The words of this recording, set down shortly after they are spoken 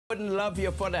Wouldn't love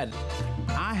you for that.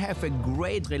 I have a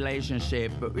great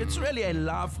relationship. It's really a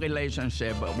love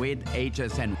relationship with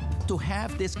HSN. To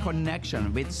have this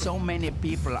connection with so many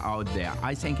people out there,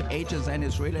 I think HSN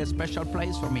is really a special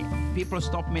place for me. People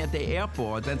stop me at the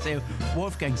airport and say,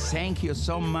 Wolfgang, thank you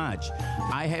so much.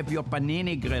 I have your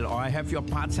panini grill, or I have your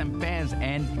pots and pans,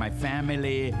 and my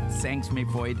family thanks me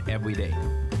for it every day.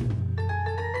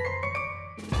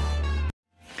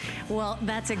 Well,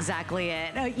 that's exactly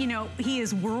it. You know, he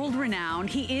is world-renowned.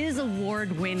 He is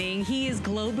award-winning. He is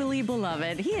globally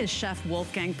beloved. He is Chef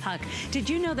Wolfgang Puck. Did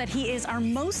you know that he is our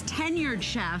most tenured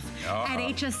chef at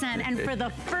HSN? And for the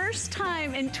first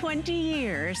time in 20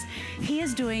 years, he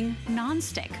is doing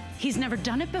nonstick. He's never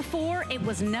done it before. It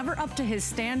was never up to his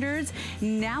standards.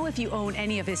 Now, if you own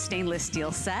any of his stainless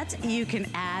steel sets, you can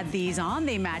add these on.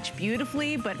 They match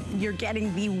beautifully, but you're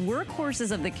getting the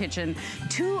workhorses of the kitchen.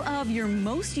 2 of your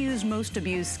most used, most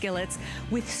abused skillets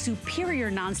with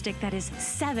superior nonstick that is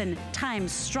 7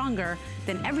 times stronger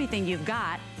than everything you've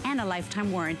got, and a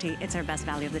lifetime warranty. It's our best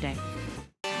value of the day.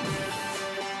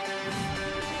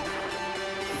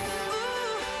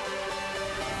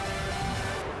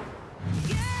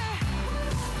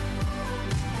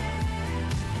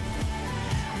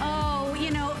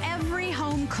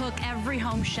 Cook, every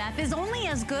home chef is only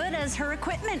as good as her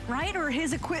equipment, right? Or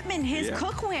his equipment, his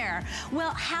cookware.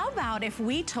 Well, how about if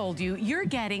we told you you're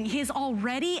getting his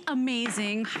already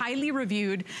amazing, highly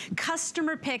reviewed,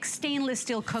 customer-picked stainless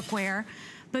steel cookware,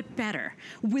 but better,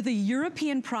 with a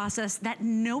European process that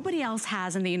nobody else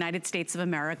has in the United States of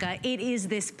America. It is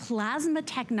this plasma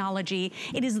technology.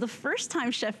 It is the first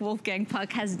time Chef Wolfgang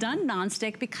Puck has done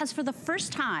nonstick, because for the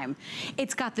first time,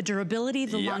 it's got the durability,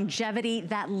 the longevity,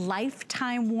 that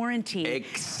lifetime warranty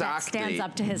that stands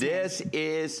up to his name. This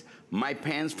is my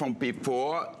pans from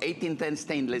before, 1810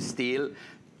 stainless steel,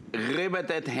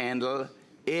 riveted handle.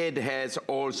 It has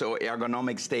also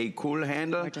ergonomic stay cool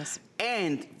handle. Gorgeous.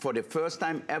 And for the first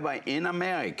time ever in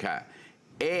America,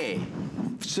 a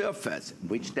surface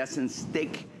which doesn't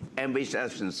stick and which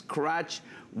doesn't scratch,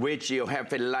 which you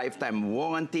have a lifetime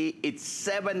warranty. It's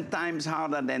 7 times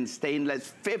harder than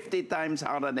stainless, 50 times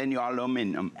harder than your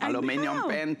aluminum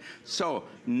pan. So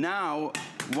now,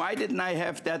 why didn't I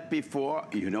have that before?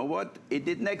 You know what? It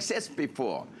didn't exist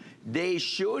before. They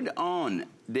should on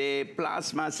the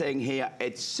plasma saying here,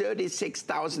 it's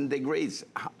 36,000 degrees,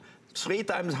 3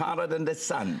 times harder than the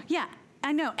sun. Yeah.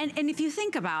 I know, and if you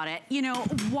think about it, you know,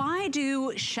 why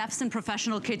do chefs in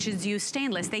professional kitchens use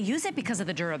stainless? They use it because of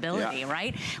the durability,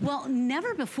 right? Well,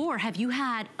 never before have you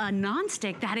had a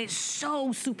nonstick that is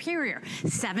so superior.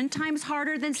 7 times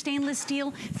harder than stainless steel,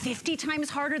 50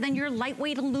 times harder than your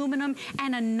lightweight aluminum,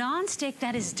 and a nonstick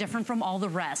that is different from all the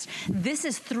rest. This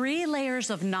is 3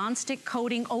 layers of nonstick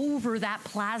coating over that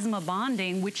plasma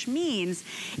bonding, which means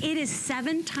it is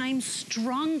 7 times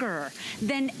stronger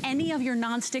than any of your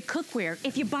nonstick cookware.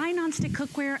 If you buy nonstick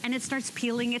cookware and it starts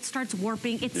peeling, it starts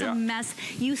warping, it's a mess,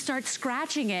 you start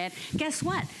scratching it, guess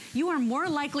what? You are more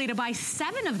likely to buy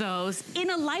 7 of those in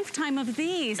a lifetime of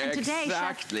these. And today,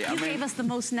 Chef, you gave us the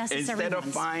most necessary Instead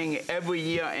of buying every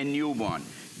year a new one,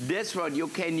 this one you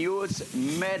can use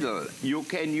metal, you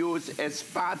can use a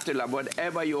spatula,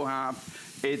 whatever you have.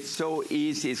 It's so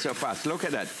easy, so fast. Look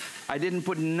at that. I didn't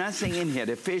put nothing in here.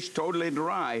 The fish totally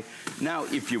dry. Now,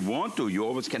 if you want to, you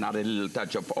always can add a little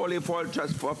touch of olive oil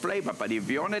just for flavor. But if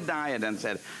you're on a diet and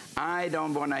said, I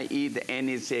don't want to eat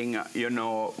anything, you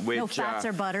know, which no fats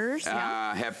or butters,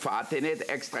 have fat in it,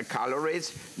 extra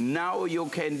calories, now you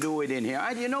can do it in here.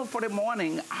 And you know, for the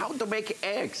morning, how to make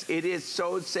eggs. It is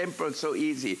so simple, so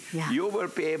easy. You will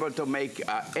be able to make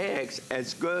eggs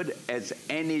as good as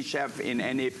any chef in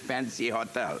any fancy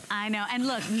hotel. I know, and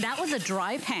look, that was a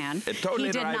dry pan. Totally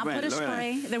he did not put a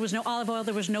spray. There was no olive oil.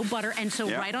 There was no butter. And so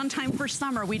right on time for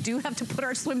summer, we do have to put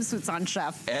our swimsuits on,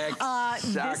 Chef.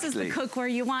 Exactly. This is the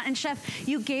cookware you want. And Chef,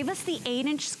 you gave us the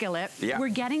 8-inch skillet. We're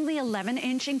getting the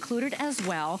 11-inch included as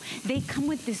well. They come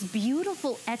with this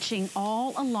beautiful etching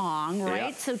all along,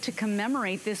 right? So to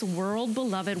commemorate this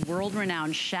world-beloved,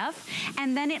 world-renowned chef.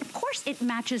 And then, of course, it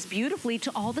matches beautifully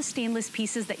to all the stainless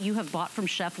pieces that you have bought from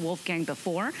Chef Wolfgang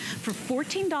before. For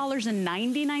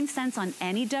 $14.99 on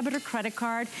any debit or credit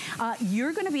card,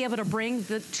 you're going to be able to bring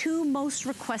the 2 most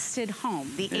requested home,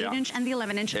 the 8-inch and the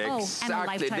 11-inch. Exactly. And a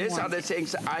lifetime These warranty. are the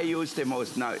things I use the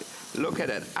most. Now, look at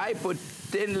it. I put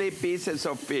thinly pieces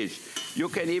of fish. You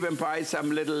can even buy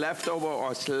some little leftover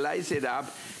or slice it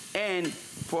up. And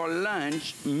for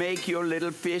lunch, make your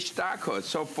little fish tacos.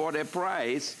 So for the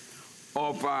price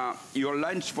of your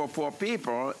lunch for 4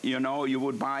 people, you know, you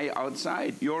would buy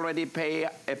outside. You already pay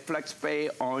a flex pay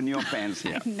on your pans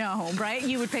here. No, right?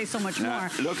 You would pay so much more.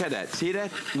 Look at that. See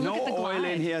that? No oil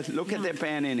in here. Look at the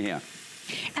pan in here.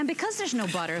 And because there's no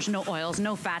butters, no oils,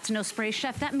 no fats, no spray,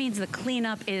 Chef, that means the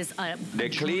cleanup is a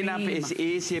cleanup is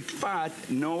easy, but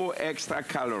no extra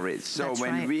calories. So That's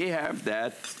when right. we have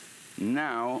that,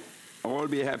 now all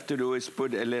we have to do is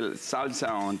put a little salsa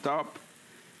on top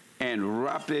and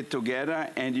wrap it together,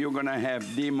 and you're gonna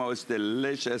have the most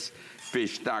delicious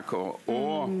fish taco.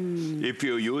 Or if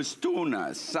you use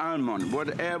tuna, salmon,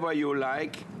 whatever you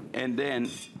like, and then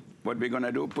what we're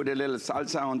gonna do, put a little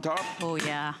salsa on top. Oh,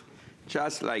 yeah.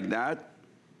 Just like that.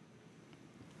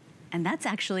 And that's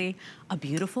actually a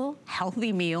beautiful,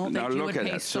 healthy meal that you would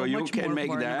pay so much more for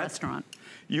in a restaurant.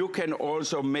 You can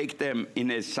also make them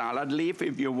in a salad leaf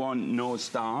if you want no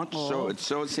starch. So it's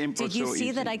so simple, Did you so see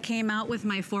easy. that I came out with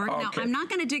my fork? Okay. Now, I'm not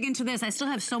going to dig into this. I still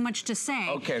have so much to say.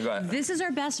 Okay, go ahead. This is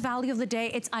our best value of the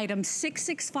day. It's item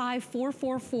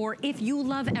 665444. If you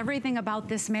love everything about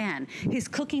this man, his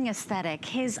cooking aesthetic,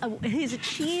 his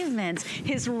achievements,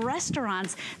 his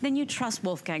restaurants, then you trust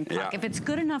Wolfgang Puck. Yeah. If it's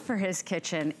good enough for his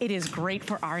kitchen, it is great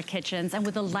for our kitchens. And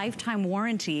with a lifetime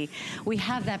warranty, we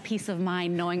have that peace of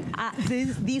mind knowing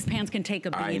these pans can take a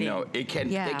beating. I know. It can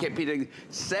take a beating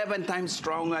 7 times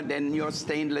stronger than your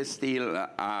stainless steel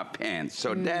pans.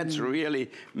 So that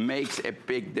really makes a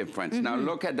big difference. Now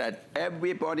look at that.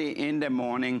 Everybody in the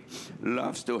morning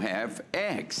loves to have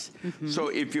eggs. So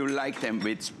if you like them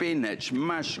with spinach,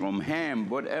 mushroom, ham,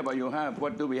 whatever you have.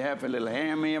 What do we have? A little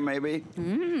ham here maybe?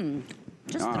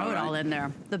 Just throw it all in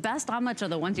there. The best omelets are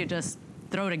the ones you just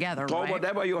throw together, or right?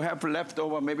 whatever you have left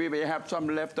over. Maybe we have some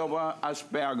leftover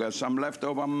asparagus, some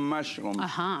leftover mushrooms.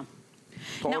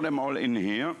 Throw them all in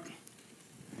here.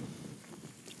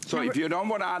 So if you don't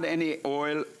want to add any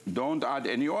oil, don't add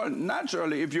any oil.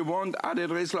 Naturally, if you want, add a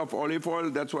drizzle of olive oil.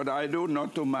 That's what I do,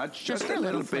 not too much. Just for a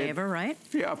little flavor, right?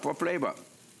 Yeah, for flavor.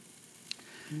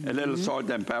 A little salt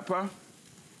and pepper.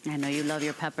 I know you love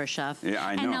your pepper, Chef. Yeah,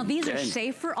 I know. And now these are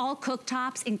safe for all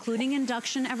cooktops, including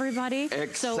induction, everybody.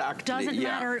 Exactly, So it doesn't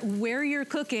matter where you're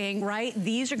cooking, right?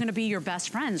 These are going to be your best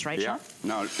friends, right, Chef?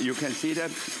 Now, you can see that.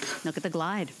 Look at the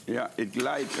glide. Yeah, it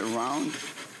glides around.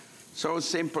 So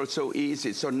simple, so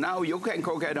easy. So now you can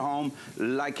cook at home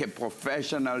like a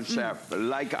professional chef,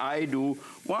 like I do.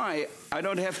 Why? I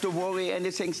don't have to worry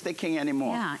anything sticking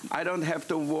anymore. Yeah. I don't have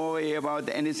to worry about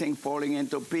anything falling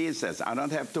into pieces. I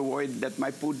don't have to worry that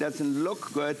my food doesn't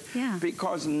look good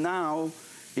because now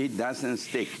it doesn't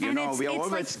stick. You know, we're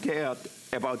always scared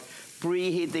about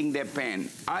preheating the pan.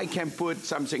 I can put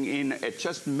something in at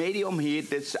just medium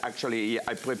heat. It's actually,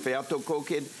 I prefer to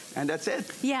cook it, and that's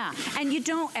it. Yeah, and you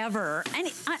don't ever,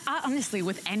 honestly,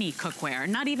 with any cookware,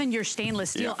 not even your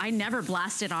stainless steel, I never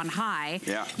blast it on high.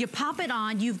 You pop it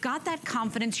on, you've got that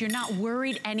confidence, you're not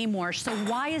worried anymore. So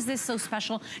why is this so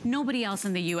special? Nobody else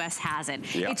in the US has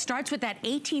it. It starts with that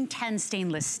 1810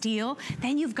 stainless steel,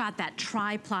 then you've got that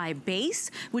tri-ply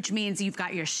base, which means you've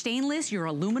got your stainless, your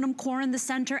aluminum core in the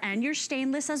center, and your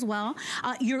stainless as well.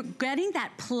 You're getting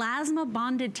that plasma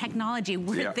bonded technology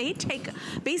where they take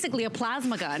basically a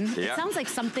plasma gun. It sounds like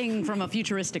something from a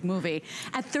futuristic movie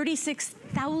at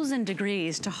 36,000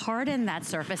 degrees to harden that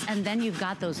surface, and then you've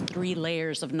got those 3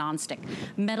 layers of nonstick.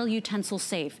 Metal utensil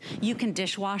safe. You can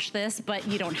dishwash this, but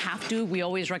you don't have to. We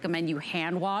always recommend you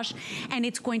hand wash, and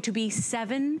it's going to be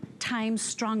 7 times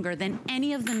stronger than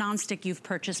any of the nonstick you've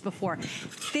purchased before.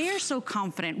 They're so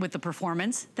confident with the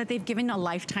performance that they've given a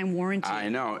lifetime warranty. I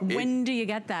know. When do you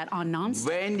get that on nonstick?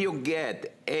 When you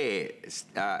get a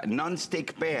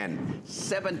non-stick pan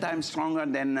 7 times stronger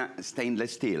than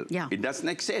stainless steel. It doesn't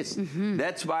exist.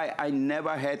 That's why I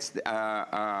never had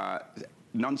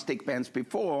non-stick pans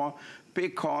before,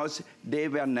 because they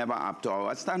were never up to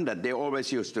our standard. They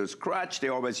always used to scratch, they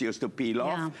always used to peel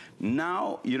off.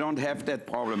 Now you don't have that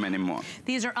problem anymore.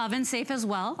 These are oven safe as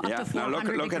well, up to 400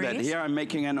 now look at that. Here I'm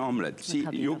making an omelet. See,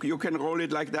 you can roll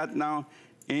it like that now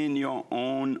in your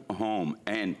own home.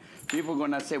 And people are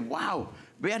gonna say, wow,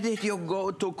 where did you go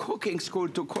to cooking school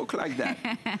to cook like that?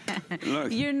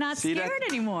 Look, you're not scared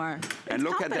anymore. And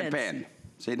look at the pan.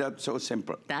 See, that's so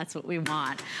simple. That's what we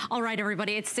want. All right,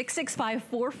 everybody, it's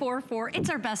 665444. It's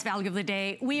our best value of the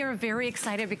day. We are very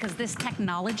excited because this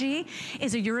technology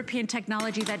is a European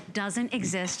technology that doesn't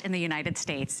exist in the United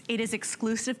States. It is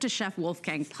exclusive to Chef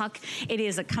Wolfgang Puck. It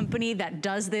is a company that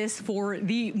does this for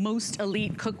the most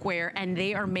elite cookware, and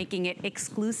they are making it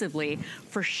exclusively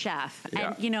for Chef.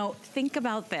 And, you know, think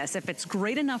about this. If it's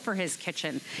great enough for his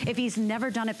kitchen, if he's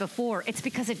never done it before, it's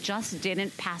because it just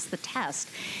didn't pass the test.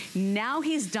 Now he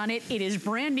he's done it. It is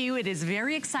brand new. It is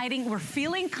very exciting. We're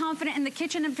feeling confident in the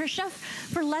kitchen. And for Chef,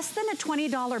 for less than a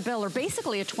 $20 bill, or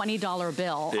basically a $20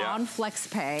 bill on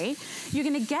FlexPay, you're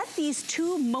gonna get these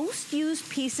 2 most used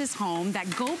pieces home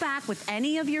that go back with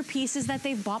any of your pieces that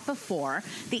they've bought before,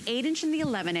 the 8-inch and the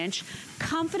 11-inch.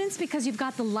 Confidence because you've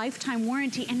got the lifetime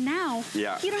warranty, and now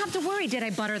you don't have to worry, did I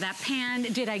butter that pan?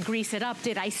 Did I grease it up?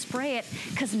 Did I spray it?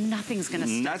 Because nothing's gonna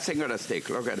stick. Nothing gonna stick,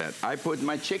 look at that. I put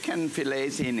my chicken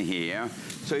fillets in here.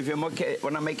 So if you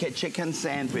wanna make a chicken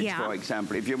sandwich, for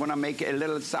example, if you wanna make a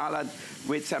little salad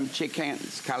with some chicken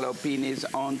scallopinis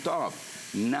on top,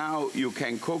 now you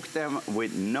can cook them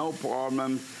with no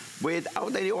problem,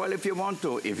 without any oil if you want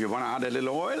to. If you want to add a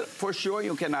little oil, for sure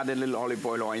you can add a little olive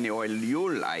oil or any oil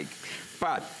you like.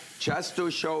 But just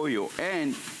to show you,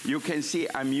 and you can see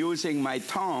I'm using my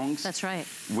tongs. That's right.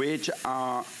 Which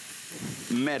are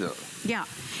metal. Yeah,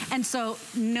 and so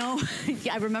no,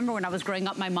 I remember when I was growing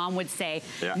up, my mom would say,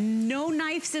 no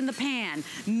knives in the pan,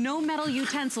 no metal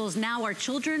utensils. Now our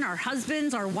children, our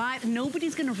husbands, our wives,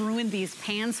 nobody's gonna ruin these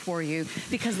pans for you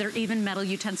because they're even metal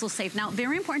utensil safe. Now,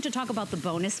 very important to talk about the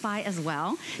bonus buy as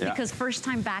well, because first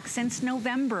time back since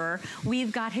November,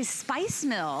 we've got his spice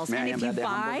mills. And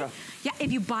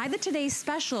if you buy the Today's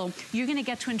Special, you're gonna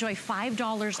get to enjoy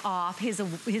 $5 off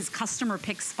his customer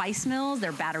pick spice mills.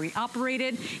 They're battery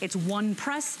operated. It's one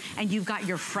press, and you've got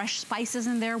your fresh spices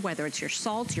in there, whether it's your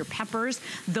salt, your peppers.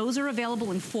 Those are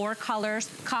available in 4 colors: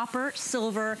 copper,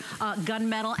 silver,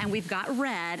 gunmetal, and we've got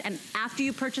red. And after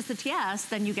you purchase the TS,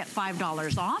 then you get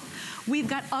 $5 off. We've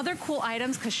got other cool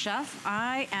items, because Chef,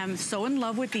 I am so in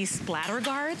love with these splatter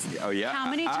guards. Oh yeah, how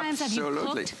many times have you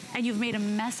cooked and you've made a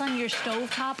mess on your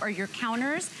stovetop or your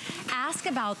counters? Ask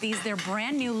about these. They're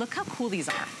brand new. Look how cool these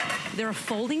are. They're a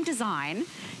folding design.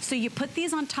 So you put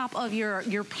these on top of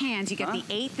your pans. You get the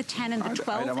 8, the 10, and the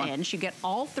 12-inch. You get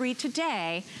all 3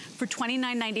 today for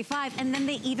 $29.95, and then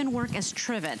they even work as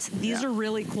trivets. These are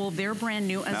really cool. They're brand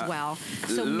new as well.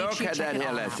 So look at that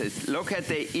here, Leslie. Look at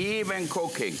the even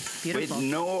cooking with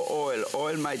no oil.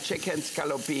 Oil my chicken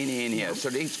scallopini in here. So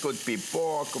this could be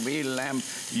pork, veal, lamb,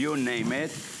 you name it.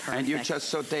 Perfect. And you just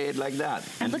saute it like that.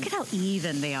 And look at how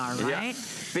even they are, right?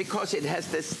 Because it has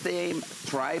the same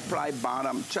tri-ply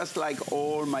bottom, just like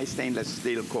all my stainless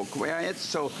steel cookware.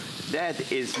 So that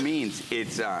means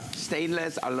it's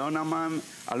stainless,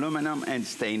 aluminum, and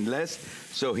stainless.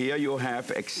 So here you have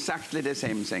exactly the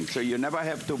same thing. So you never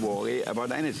have to worry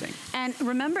about anything. And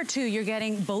remember too, you're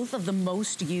getting both of the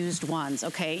most used ones,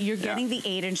 okay? You're getting the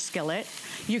 8-inch skillet.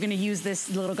 You're gonna use this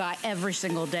little guy every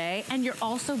single day. And you're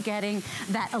also getting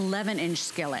that 11-inch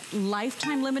skillet.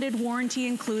 Lifetime limited warranty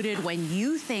included. When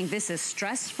you think this is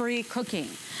stress-free cooking,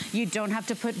 you don't have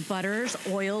to put butters,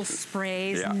 oils,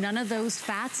 sprays, none of those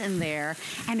fats in there.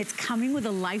 And it's coming with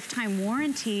a lifetime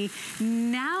warranty.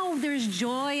 Now there's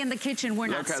joy in the kitchen. We're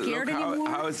not scared anymore.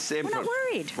 How simple. We're not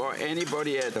worried. For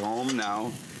anybody at home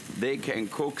now, they can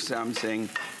cook something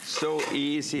so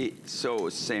easy, so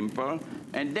simple.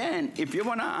 And then if you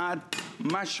want to add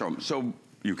mushrooms, so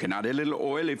you can add a little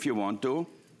oil if you want to.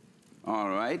 All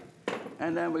right.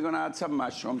 And then we're going to add some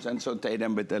mushrooms and saute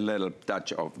them with a little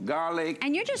touch of garlic.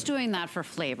 And you're just doing that for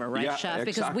flavor, right, Chef?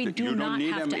 Exactly. Because we do not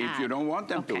have to add. If you don't want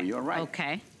them to, you're right.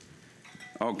 Okay.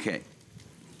 Okay.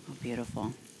 Oh,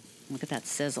 beautiful. Look at that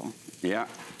sizzle. Yeah.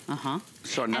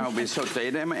 So now we saute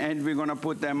them, and we're gonna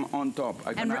put them on top.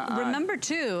 And remember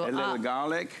too, a little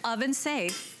garlic. Oven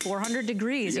safe, 400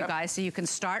 degrees, you guys. So you can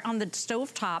start on the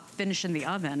stove top, finish in the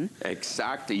oven.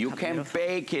 Exactly. You can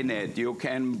bake in it. You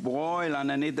can boil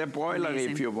underneath the broiler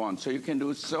if you want. So you can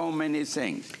do so many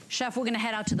things. Chef, we're gonna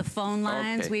head out to the phone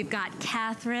lines. We've got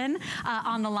Catherine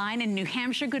on the line in New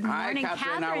Hampshire. Good morning,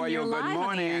 Catherine. How are you? Good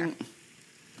morning.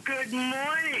 Good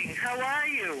morning. How are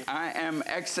you? I am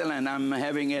excellent. I'm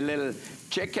having a little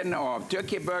chicken or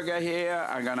turkey burger here.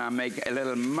 I'm gonna make a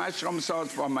little mushroom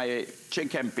sauce for my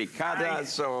chicken piccata.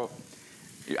 So,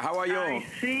 how are you? I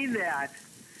see that.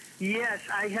 Yes,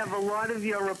 I have a lot of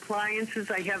your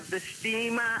appliances. I have the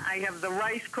steamer, I have the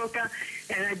rice cooker,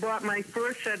 and I bought my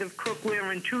first set of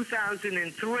cookware in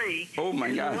 2003. Oh my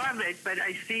God. I love it, but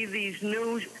I see these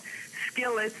new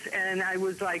skillets, and I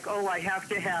was like, oh, I have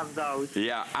to have those.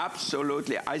 Yeah,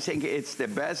 absolutely. I think it's the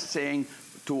best thing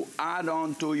to add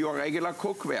on to your regular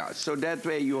cookware. So that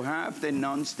way you have the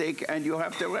non-stick and you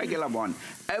have the regular one.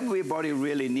 Everybody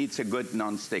really needs a good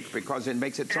non-stick because it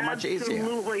makes it so much easier.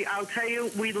 Absolutely. I'll tell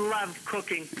you, we love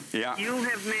cooking. Yeah. You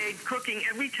have made cooking,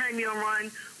 every time you're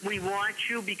on, we watch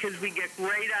you because we get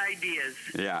great ideas.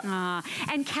 Yeah.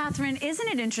 And Catherine, isn't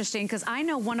it interesting? Because I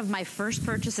know one of my first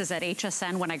purchases at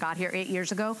HSN when I got here 8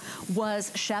 years ago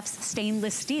was Chef's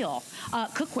stainless steel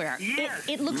cookware. Yes.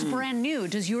 It looks brand new.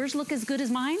 Does yours look as good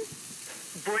as mine?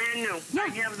 Brand new. Yeah. I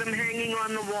have them hanging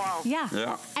on the wall. Yeah.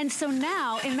 Yeah. And so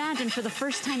now, imagine for the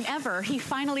first time ever, he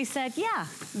finally said, yeah,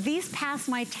 these pass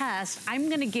my test. I'm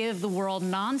going to give the world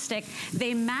non-stick.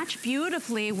 They match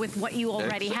beautifully with what you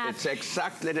already have. It's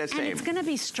exactly the same. And it's going to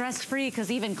be stress-free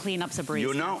because even cleanup's a breeze.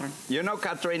 You know,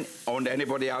 Catherine, and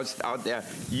anybody else out there,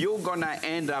 you're going to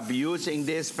end up using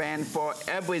this pan for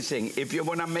everything. If you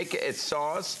want to make a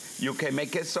sauce, you can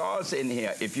make a sauce in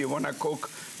here. If you want to cook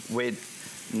with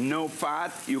no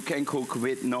fat, you can cook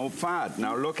with no fat.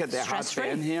 Now look at the hot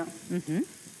pan here.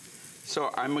 So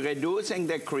I'm reducing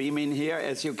the cream in here,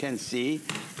 as you can see.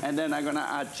 And then I'm gonna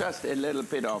add just a little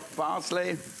bit of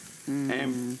parsley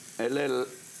and a little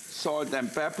salt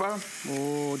and pepper.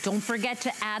 Oh, don't forget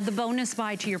to add the bonus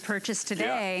buy to your purchase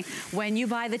today. Yeah. When you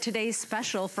buy the Today's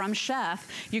Special from Chef,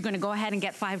 you're gonna go ahead and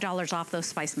get $5 off those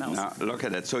spice mills. Now look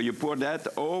at that. So you pour that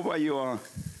over your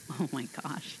oh my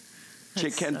gosh.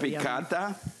 chicken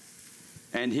piccata,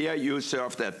 and here you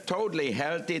serve that. Totally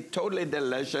healthy, totally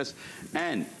delicious,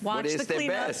 and what is the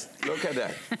best? Look at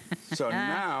that. So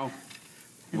now,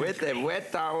 with a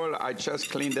wet towel, I just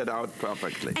cleaned it out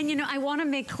perfectly. And you know, I want to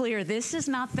make clear, this is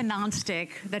not the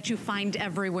non-stick that you find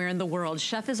everywhere in the world.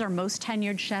 Chef is our most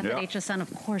tenured chef at HSN.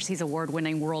 Of course, he's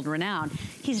award-winning, world-renowned.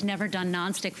 He's never done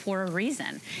non-stick for a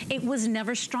reason. It was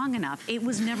never strong enough. It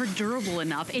was never durable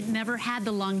enough. It never had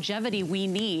the longevity we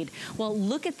need. Well,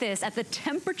 look at this. At the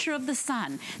temperature of the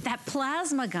sun, that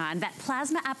plasma gun, that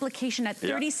plasma application at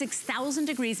 36,000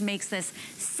 degrees makes this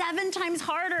 7 times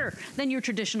harder than your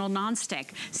traditional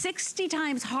non-stick. 60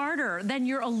 times harder than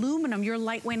your aluminum, your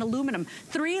lightweight aluminum.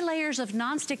 3 layers of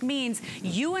nonstick means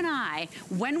you and I,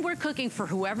 when we're cooking for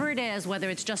whoever it is, whether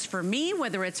it's just for me,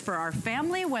 whether it's for our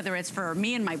family, whether it's for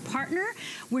me and my partner,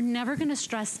 we're never gonna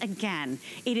stress again.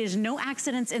 It is no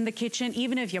accidents in the kitchen.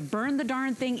 Even if you burn the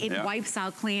darn thing, it wipes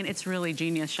out clean. It's really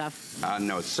genius, Chef. I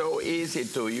know, so easy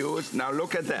to use. Now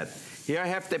look at that. Here I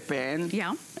have the pan,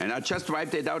 and I just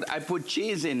wiped it out. I put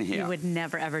cheese in here. You would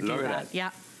never ever do look that. At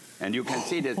that. And you can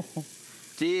see that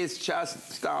cheese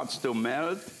just starts to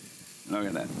melt. Look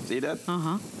at that. See that?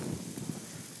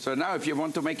 So now if you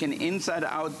want to make an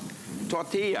inside-out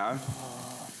tortilla,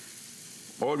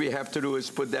 all we have to do is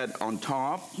put that on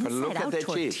top. But look at the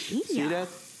cheese. See that?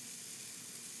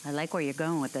 I like where you're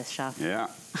going with this, Chef. Yeah.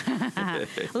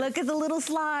 Look at the little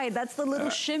slide. That's the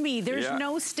little shimmy. There's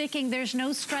no sticking. There's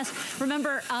no stress.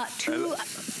 Remember, 2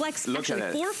 flex, actually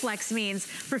 4 flex means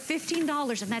for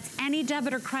 $15, and that's any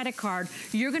debit or credit card,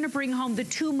 you're going to bring home the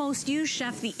 2 most used,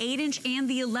 Chef, the 8-inch and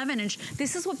the 11-inch.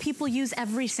 This is what people use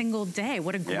every single day.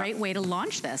 What a great way to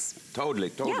launch this. Totally,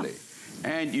 totally.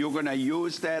 And you're gonna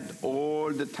use that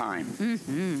all the time.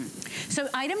 So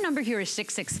item number here is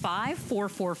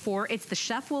 665444. It's the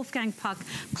Chef Wolfgang Puck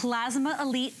Plasma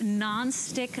Elite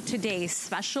Non-Stick Today's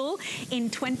Special. In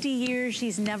 20 years,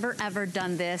 he's never ever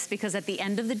done this because at the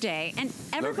end of the day, and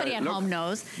everybody at home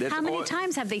knows, how many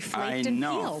times have they flaked and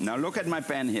peeled? Now look at my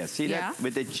pan here. See that?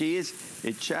 With the cheese,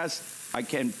 it just, I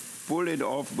can pull it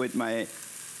off with my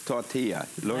tortilla.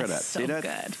 Look at that. See that?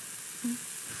 Good.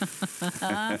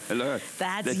 Look,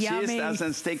 that's the yummy. cheese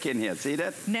doesn't stick in here. See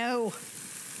that? No.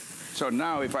 So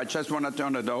now, if I just want to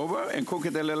turn it over and cook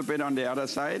it a little bit on the other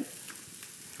side,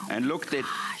 and look,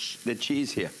 the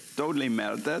cheese here, totally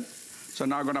melted. So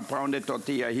now I'm going to brown the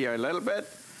tortilla here a little bit,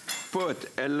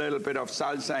 put a little bit of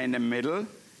salsa in the middle.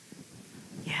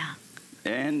 Yeah.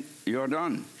 And you're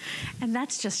done. And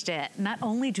that's just it. Not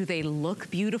only do they look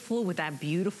beautiful with that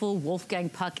beautiful Wolfgang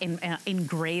Puck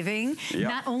engraving,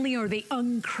 not only are they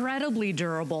incredibly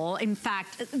durable, in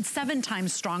fact, 7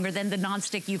 times stronger than the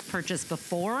nonstick you've purchased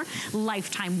before,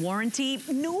 lifetime warranty.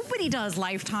 Nobody does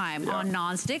lifetime on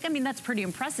nonstick. I mean, that's pretty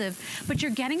impressive, but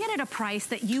you're getting it at a price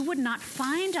that you would not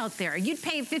find out there. You'd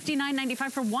pay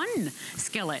 $59.95 for 1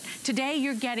 skillet. Today,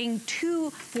 you're getting 2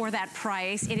 for that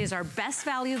price. It is our best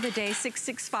value of the day.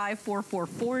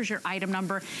 665444 is your item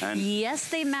number. And yes,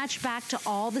 they match back to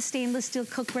all the stainless steel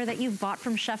cookware that you've bought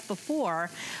from Chef before,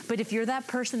 but if you're that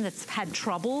person that's had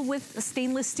trouble with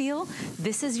stainless steel,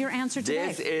 this is your answer today.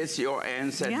 This is your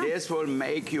answer. This will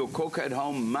make you cook at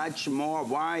home much more.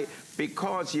 Why?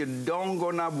 Because you don't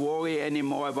gonna worry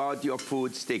anymore about your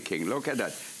food sticking. Look at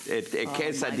that.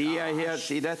 quesadilla here.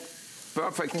 See that?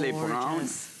 Perfectly brown.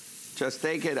 Just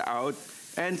take it out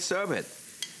and serve it.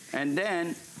 And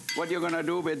then what you're going to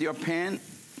do with your pan,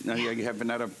 now you have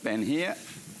another pan here.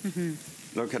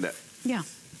 Look at that. Yeah.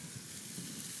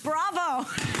 Bravo.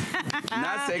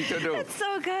 Nothing to do. That's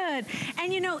so good.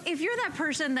 And you know, if you're that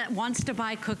person that wants to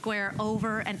buy cookware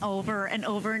over and over and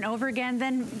over and over again,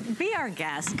 then be our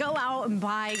guest. Go out and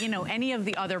buy, you know, any of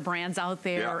the other brands out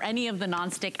there or any of the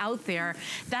nonstick out there.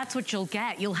 That's what you'll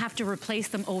get. You'll have to replace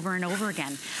them over and over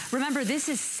again. Remember, this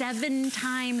is 7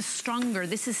 times stronger.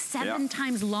 This is 7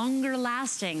 times longer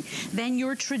lasting than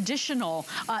your traditional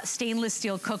stainless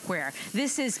steel cookware.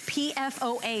 This is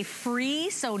PFOA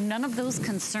free, so none of those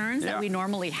concerns that we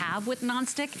normally have with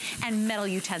nonstick, and metal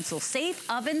utensil safe,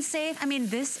 oven safe. I mean,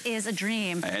 this is a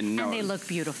dream, and they look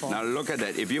beautiful. Now look at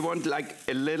that. If you want like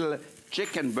a little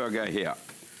chicken burger here,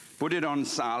 put it on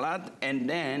salad, and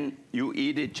then you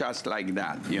eat it just like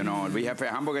that. You know, we have a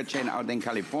hamburger chain out in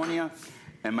California,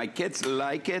 and my kids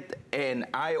like it, and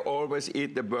I always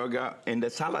eat the burger in the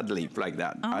salad leaf like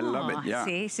that. I love it,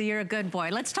 See, so you're a good boy.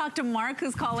 Let's talk to Mark,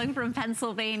 who's calling from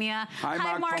Pennsylvania. Hi,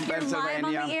 Mark from you're Pennsylvania.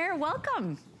 live on the air.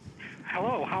 Welcome.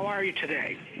 Hello, how are you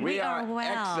today? We are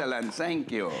well. Excellent,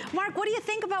 thank you. Mark, what do you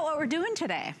think about what we're doing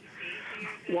today?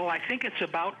 Well, I think it's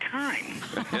about time.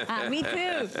 Me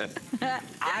too.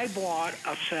 I bought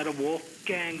a set of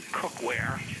Wolfgang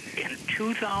cookware in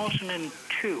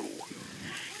 2002.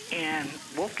 And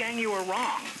Wolfgang, you were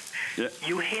wrong.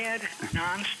 You had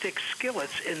nonstick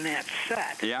skillets in that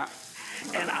set.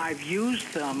 And I've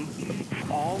used them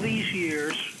all these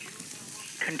years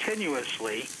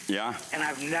continuously. And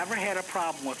I've never had a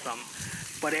problem with them.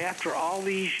 But after all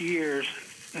these years,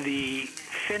 the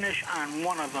finish on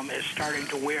one of them is starting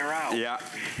to wear out.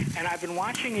 And I've been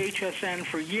watching HSN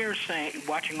for years,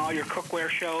 watching all your cookware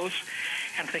shows,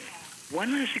 and think,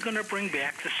 when is he going to bring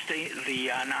back the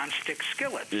nonstick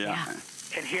skillets?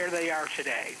 And here they are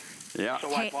today.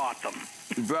 So I bought them.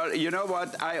 Well, you know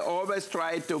what? I always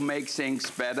try to make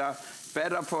things better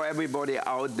for everybody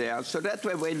out there. So that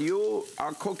way, when you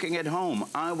are cooking at home,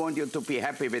 I want you to be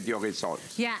happy with your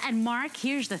results. Yeah, and Mark,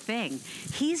 here's the thing.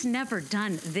 He's never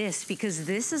done this because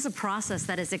this is a process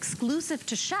that is exclusive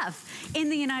to chef in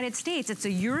the United States. It's a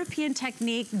European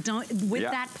technique with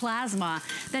that plasma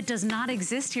that does not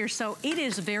exist here. So it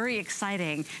is very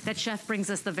exciting that chef brings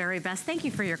us the very best. Thank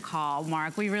you for your call,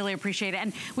 Mark. We really appreciate it.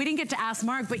 And we didn't get to ask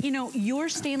Mark, but you know, your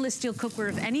stainless steel cookware,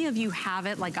 if any of you have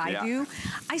it like I do,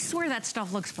 I swear that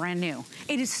stuff looks brand new.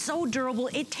 It is so durable.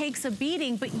 It takes a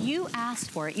beating, but you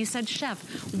asked for it. You said, Chef,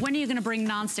 when are you going to bring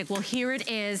nonstick? Well, here it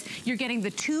is. You're getting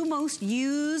the 2 most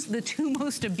used, the 2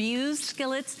 most abused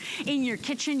skillets in your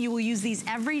kitchen. You will use these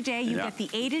every day. You get the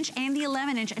 8-inch and the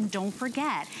 11-inch, and don't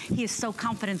forget, he is so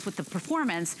confident with the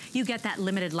performance, you get that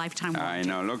limited lifetime warranty.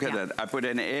 I know. Look at that. I put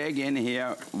an egg in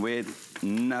here with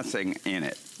nothing in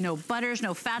it. No butters,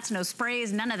 no fats, no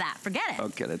sprays, none of that. Forget it.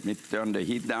 Okay, let me turn the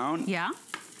heat down.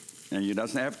 And it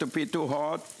doesn't have to be too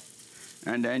hot.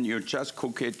 And then you just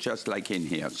cook it just like in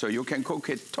here. So you can cook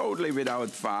it totally without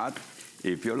fat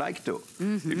if you like to.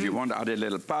 If you want to add a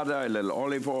little butter, a little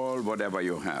olive oil, whatever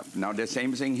you have. Now the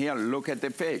same thing here, look at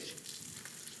the fish.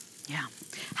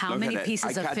 How many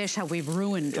pieces of fish have we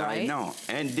ruined, right? I know.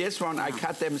 And this one, I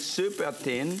cut them super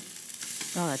thin.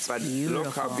 Oh, that's But beautiful.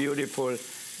 look how beautiful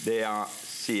they are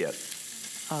seared.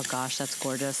 Oh gosh, that's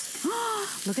gorgeous.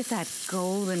 Look at that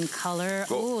golden color.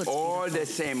 Oh, it's all beautiful. the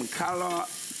same color,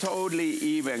 totally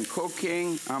even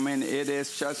cooking. I mean, it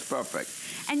is just perfect.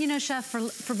 And you know, Chef,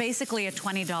 for basically a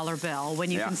 $20 bill, when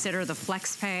you consider the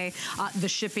flex pay, the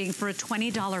shipping, for a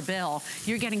 $20 bill,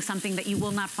 you're getting something that you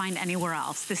will not find anywhere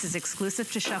else. This is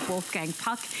exclusive to Chef Wolfgang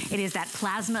Puck. It is that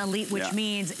Plasma Elite, which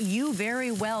means you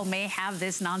very well may have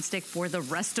this nonstick for the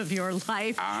rest of your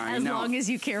life, as long as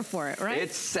you care for it, right?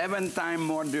 It's 7 times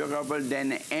more durable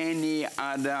than any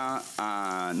other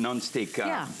nonstick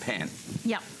pan.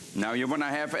 Now you want to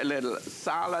have a little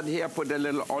salad here, put a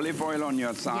little olive oil on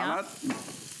your salad,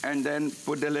 and then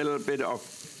put a little bit of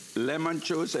lemon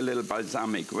juice, a little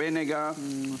balsamic vinegar.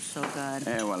 So good.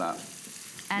 And voila.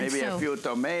 And maybe a few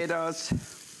tomatoes.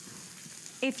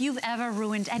 If you've ever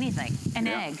ruined anything, an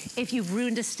egg, if you've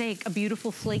ruined a steak, a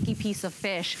beautiful flaky piece of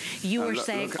fish, you are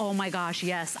saying, oh my gosh,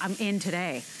 yes, I'm in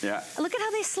today. Look at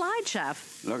how they slide,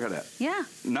 Chef. Look at that.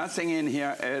 Nothing in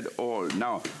here at all.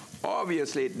 Now,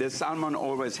 obviously, the salmon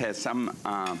always has some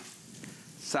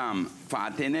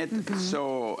fat in it,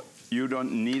 so you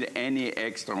don't need any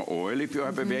extra oil. If you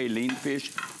have a very lean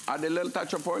fish, add a little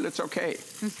touch of oil, it's okay.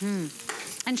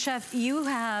 And Chef, you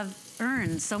have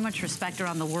earned so much respect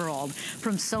around the world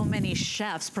from so many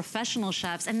chefs, professional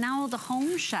chefs, and now the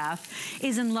home chef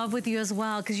is in love with you as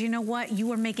well, because you know what?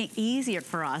 You are making it easier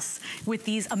for us with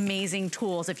these amazing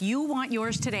tools. If you want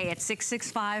yours today at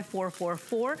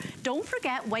 665-444, don't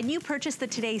forget, when you purchase the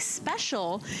Today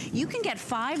Special, you can get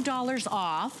 $5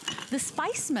 off the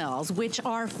Spice Mills, which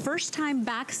are first time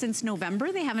back since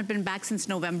November. They haven't been back since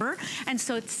November. And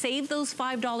so save those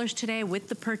 $5 today with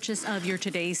the purchase of your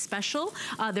Today's Special.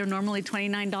 They're normally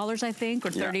 $29, I think, or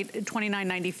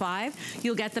 $29.95.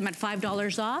 You'll get them at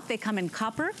 $5 off. They come in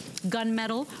copper,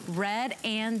 gunmetal, red,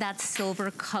 and that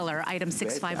silver color. Item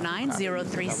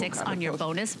 659036 on your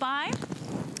bonus buy.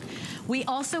 We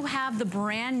also have the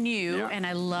brand new, and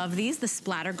I love these, the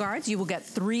splatter guards. You will get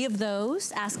 3 of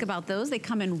those. Ask about those. They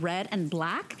come in red and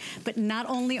black, but not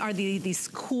only are these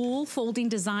cool folding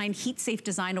design, heat-safe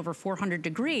design over 400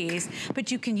 degrees,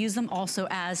 but you can use them also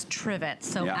as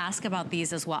trivets. So ask about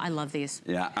these as well. I love these.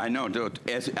 Yeah, I know, dude.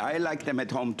 I like them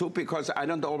at home too, because I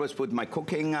don't always put my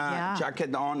cooking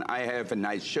jacket on. I have a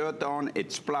nice shirt on, it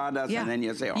splatters, and then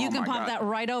you say, oh my God. You can pop that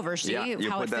right over. See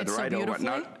how it fits so beautifully?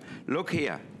 Now, look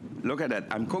here. Look at that.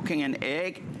 I'm cooking an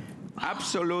egg.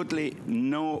 Absolutely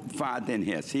no fat in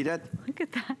here. See that? Look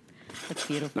at that. That's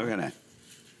beautiful. Look at that.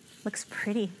 Looks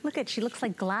pretty. Look at, she looks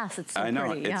like glass. It's so pretty. I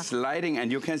know, it's sliding,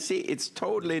 and you can see it's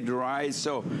totally dry.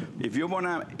 So if you want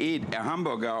to eat a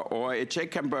hamburger or a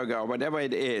chicken burger or whatever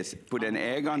it is, put an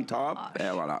egg on top.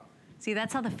 Voila. See,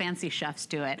 that's how the fancy chefs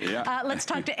do it. Yeah. Let's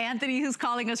talk to Anthony, who's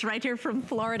calling us right here from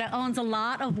Florida, owns a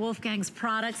lot of Wolfgang's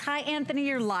products. Hi, Anthony,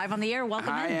 you're live on the air.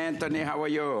 Welcome Hi, in. Anthony, how are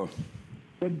you?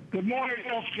 Good morning,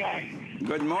 Wolfgang.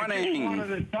 Good morning. I just wanted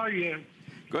to tell you.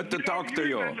 Good to talk to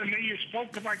you. Remember me? You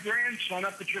spoke to my grandson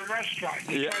up at your restaurant.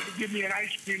 He tried to give me an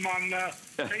ice cream on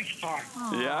FaceTime.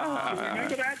 Yeah. You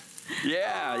remember that?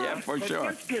 Yeah, for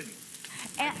sure. Listen,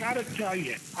 I gotta tell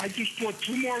you, I just bought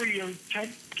 2 more of your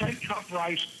 10-cup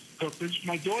rice cookers.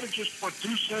 My daughter just bought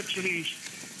 2 sets of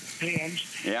these pans.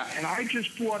 Yeah. And I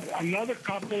just bought another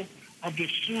couple of the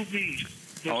sous vide.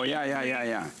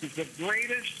 It's the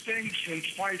greatest thing since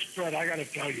sliced bread, I got to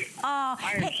tell you.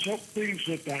 I am so pleased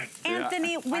with that.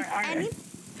 Anthony,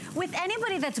 with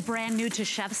anybody that's brand new to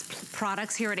Chef's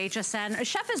products here at HSN, a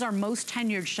chef is our most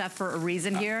tenured chef for a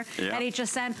reason here at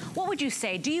HSN. What would you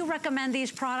say? Do you recommend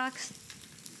these products?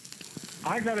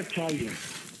 I got to tell you,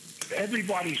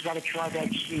 everybody's got to try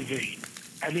that sous vide.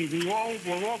 I mean, we're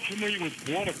all familiar with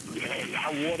water,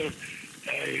 how water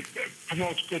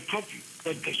promotes good cooking.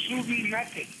 But the sous vide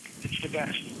method, it's the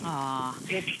best.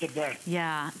 It's the best.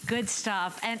 Yeah, good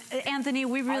stuff. And Anthony,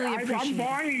 we really appreciate it. I'm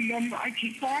buying them. I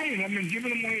keep buying them and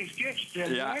giving them away as gifts.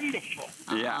 They're wonderful.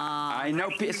 Yeah, I know.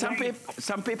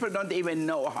 Some people don't even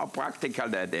know how practical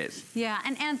that is. Yeah,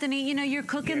 and Anthony, you know, you're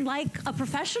cooking like a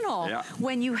professional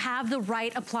when you have the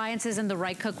right appliances and the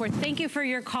right cookware. Thank you for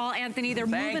your call, Anthony. They're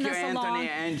moving us along.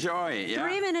 Thank you, Anthony. Enjoy.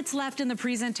 3 minutes left in the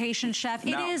presentation, Chef.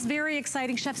 It is very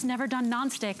exciting. Chef's never done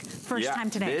nonstick. First time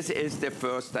today. This is the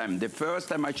first time. The first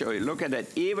time I show you. Look at that.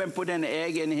 Even put an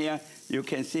egg in here. You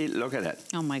can see. Look at that.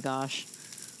 Oh my gosh.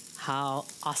 How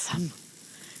awesome.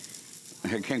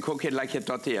 I can cook it like a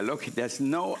tortilla. Look, there's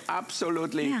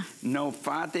absolutely no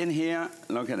fat in here.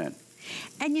 Look at that.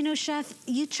 And you know, Chef,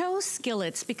 you chose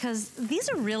skillets because these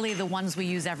are really the ones we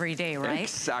use every day, right?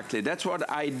 Exactly. That's what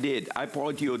I did. I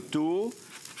brought you 2.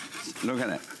 Look at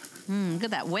that. Look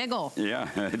at that wiggle. Yeah,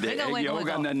 the egg yolk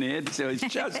underneath, so it's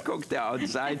just cooked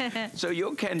outside. So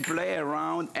you can play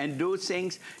around and do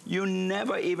things you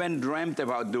never even dreamt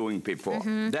about doing before.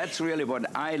 That's really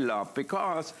what I love,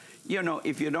 because, you know,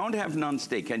 if you don't have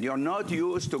nonstick and you're not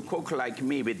used to cook like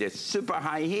me with this super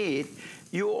high heat,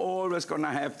 you're always going to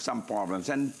have some problems.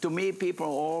 And to me, people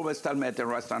always tell me at the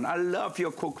restaurant, I love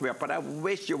your cookware, but I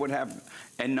wish you would have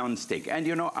a nonstick. And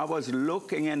you know, I was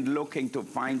looking and looking to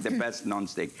find the best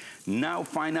nonstick. Now,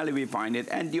 finally, we find it.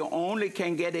 And you only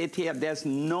can get it here. There's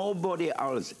nobody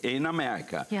else in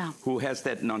America who has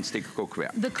that nonstick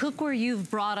cookware. The cookware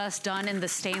you've brought us done in the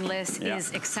stainless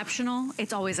is exceptional.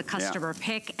 It's always a customer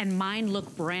pick. And mine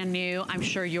look brand new. I'm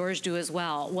sure yours do as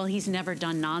well. Well, he's never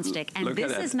done nonstick. And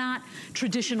this is not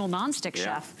traditional nonstick,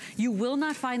 Chef. You will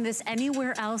not find this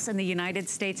anywhere else in the United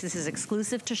States. This is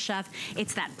exclusive to Chef.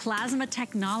 It's that plasma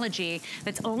technology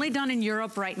that's only done in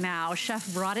Europe right now.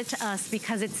 Chef brought it to us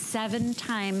because it's 7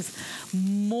 times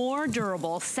more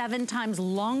durable, 7 times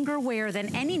longer wear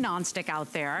than any nonstick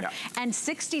out there, and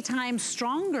 60 times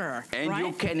stronger. And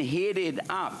you can heat it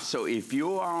up. So if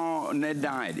you are on a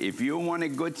diet, if you want a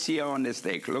good sear on the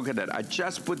steak, look at that. I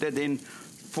just put it in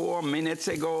 4 minutes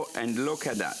ago, and look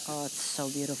at that. Oh, it's so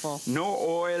beautiful. No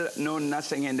oil, no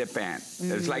nothing in the pan.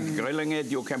 It's like grilling it.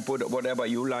 You can put whatever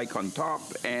you like on top,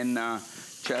 and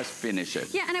just finish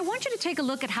it. Yeah, and I want you to take a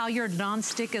look at how your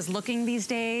nonstick is looking these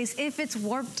days. If it's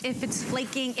warped, if it's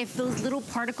flaking, if those little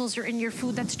particles are in your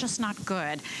food, that's just not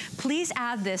good. Please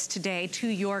add this today to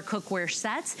your cookware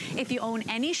sets. If you own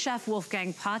any Chef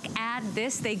Wolfgang Puck, add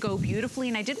this. They go beautifully.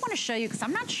 And I did want to show you, because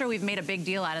I'm not sure we've made a big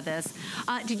deal out of this.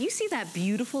 Did you see that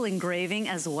beautiful engraving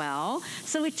as well?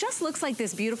 So it just looks like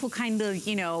this beautiful kind of,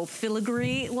 you know,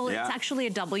 filigree. Well, it's actually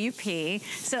a WP.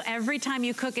 So every time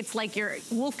you cook, it's like your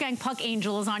Wolfgang Puck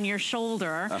angel is on your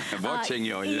shoulder. Watching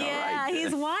you, yeah, right.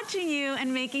 He's watching you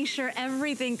and making sure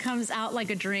everything comes out like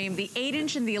a dream. The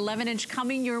 8-inch and the 11-inch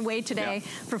coming your way today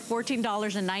for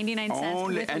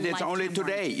 $14.99. And it's only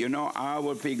today. You know, I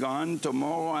will be gone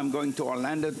tomorrow. I'm going to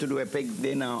Orlando to do a big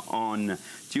dinner on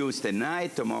Tuesday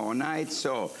night, tomorrow night.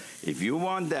 So if you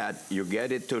want that, you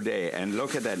get it today. And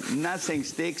look at that. Nothing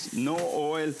sticks, no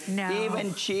oil,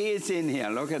 even cheese in here.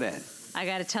 Look at that. I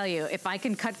got to tell you, if I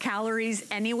can cut calories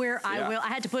anywhere, I will. I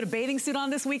had to put a bathing suit on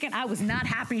this weekend. I was not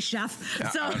happy, Chef.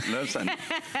 So listen,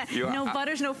 no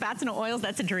butters, no fats, no oils.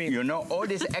 That's a dream. You know, all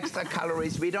these extra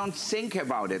calories, we don't think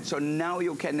about it. So now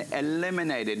you can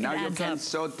eliminate it. Now you can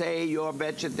saute your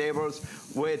vegetables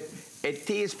with a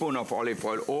teaspoon of olive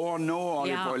oil or no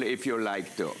olive oil if you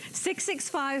like to.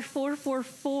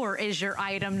 665-444 is your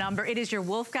item number. It is your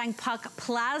Wolfgang Puck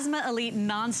Plasma Elite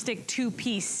Nonstick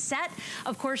 2-piece set.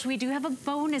 Of course, we do have a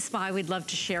bonus buy we'd love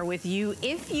to share with you.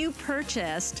 If you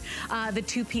purchased the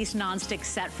 2-piece nonstick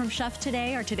set from Chef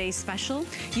today, or today's special,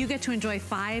 you get to enjoy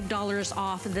 $5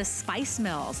 off the Spice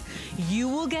Mills. You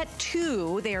will get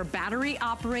 2. They are battery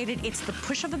operated. It's the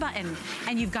push of a button,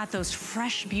 and you've got those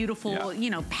fresh, beautiful, you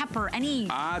know, pepper, any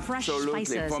fresh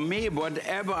spices. For me,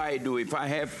 whatever I do, if I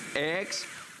have eggs,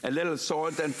 a little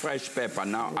salt and fresh pepper.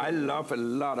 Now, I love a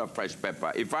lot of fresh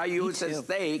pepper. If I use a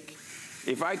steak,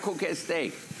 if I cook a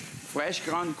steak, fresh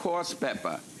ground coarse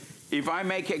pepper. If I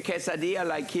make a quesadilla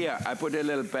like here, I put a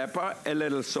little pepper, a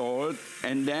little salt,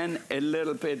 and then a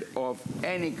little bit of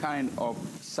any kind of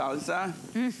salsa.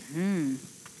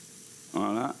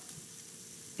 Voila.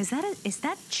 Is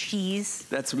that cheese?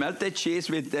 That's melted cheese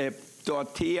with the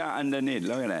tortilla underneath.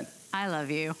 Look at that. I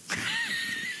love you.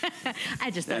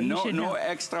 I just thought you should know. No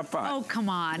extra fat. Oh, come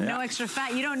on. No extra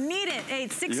fat. You don't need it.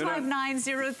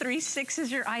 8659036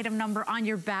 is your item number on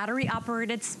your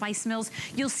battery-operated Spice Mills.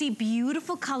 You'll see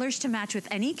beautiful colors to match with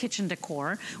any kitchen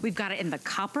decor. We've got it in the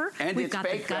copper. And we've got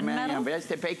the gunmetal. Where's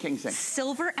the baking thing?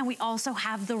 Silver, and we also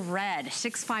have the red.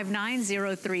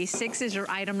 6599036 is your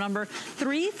item number.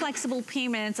 3 flexible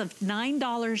payments of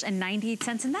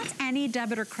 $9.98, and that's any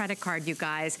debit or credit card, you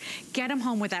guys. Get them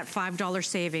home with that $5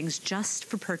 savings just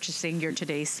for purchasing your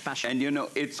today's special. And you know,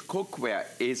 it's cookware,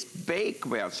 it's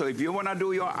bakeware. So if you want to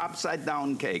do your upside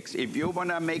down cakes, if you want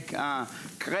to make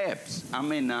crepes, I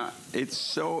mean, it's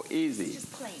so easy.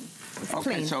 Just plain.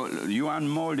 Okay, so you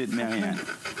unmolded, Marianne.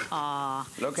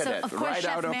 Look at that, of course, right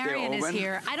Chef out of Marion the oven. is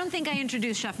here. I don't think I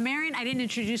introduced Chef Marion. I didn't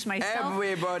introduce myself.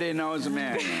 Everybody knows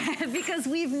Marion. Because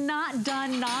we've not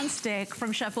done nonstick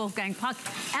from Chef Wolfgang Puck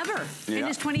ever in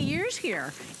his 20 years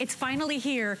here. It's finally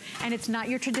here, and it's not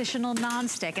your traditional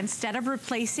nonstick. Instead of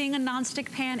replacing a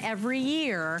nonstick pan every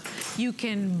year, you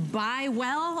can buy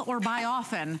well or buy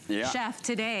often. Chef,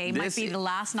 today might be the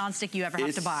last nonstick you ever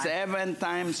have to buy. It's 7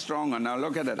 times stronger. Now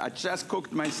look at it. I just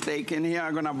cooked my steak in here.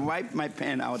 I'm gonna wipe my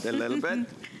pan out a little bit.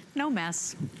 No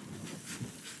mess.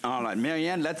 All right,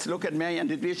 Marianne, let's look at Marianne.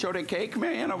 Did we show the cake,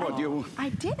 Marianne, or what you? I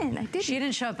didn't. She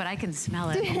didn't show it, but I can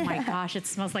smell it. Oh my gosh, it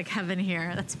smells like heaven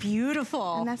here. That's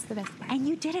beautiful. And that's the best part. And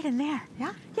you did it in there.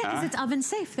 Yeah. Yeah, because it's oven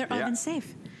safe. They're oven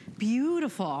safe.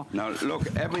 Beautiful. Now look,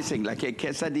 everything like a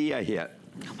quesadilla here.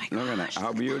 Oh my gosh. Look at that,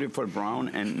 how beautiful brown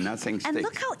and nothing sticks. And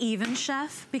look how even,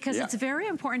 Chef, because it's very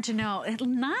important to know,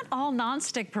 not all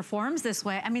nonstick performs this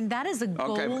way. I mean, that is a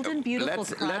golden, beautiful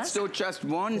crust. Let's do just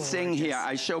one thing here.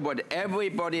 I show what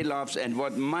everybody loves and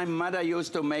what my mother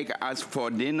used to make us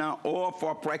for dinner or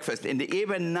for breakfast. And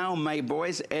even now, my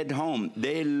boys at home,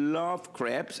 they love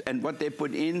crepes and what they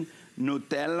put in,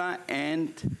 Nutella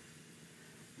and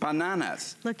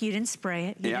bananas. Look, you didn't spray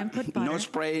it. You didn't put butter. No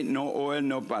spray, no oil,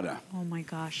 no butter. Oh my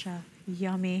gosh, Chef.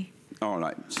 Yummy. All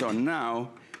right, so now,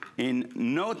 in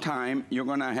no time, you're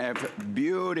gonna have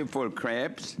beautiful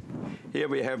crepes. Here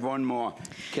we have one more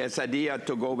quesadilla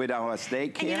to go with our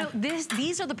steak here. And you know,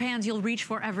 these are the pans you'll reach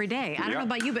for every day. I don't know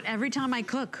about you, but every time I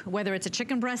cook, whether it's a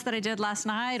chicken breast that I did last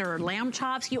night or lamb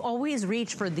chops, you always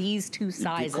reach for these 2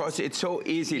 sizes. Because it's so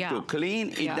easy to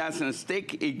clean, it doesn't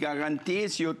stick, it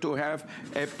guarantees you to have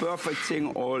a perfect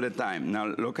thing all the time. Now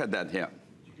look at that here.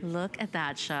 Look at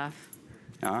that, Chef.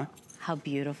 Huh? How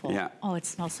beautiful. Yeah. Oh, it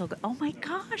smells so good. Oh my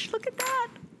gosh, look at that.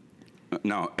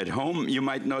 Now, at home, you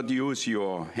might not use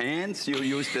your hands, you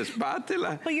use the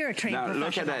spatula. But you're a trained professional. Now,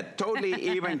 look at that, totally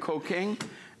even cooking.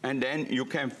 And then you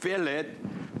can fill it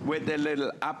with a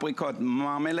little apricot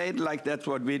marmalade, like that's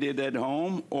what we did at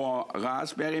home, or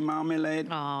raspberry marmalade.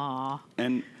 Aww.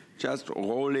 And just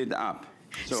roll it up.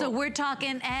 So we're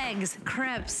talking eggs,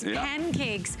 crepes,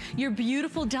 pancakes, your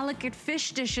beautiful delicate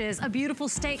fish dishes, a beautiful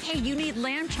steak. Hey, you need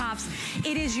lamb chops.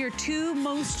 It is your two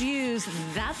most used.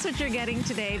 That's what you're getting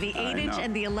today, the 8-inch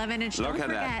and the 11-inch. Don't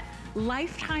forget,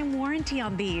 lifetime warranty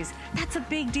on these. That's a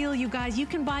big deal, you guys. You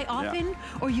can buy often,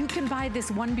 or you can buy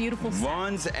this one beautiful set.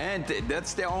 Once, and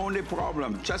that's the only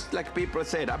problem. Just like people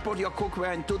said, I put your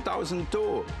cookware in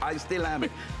 2002. I still have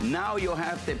it. Now you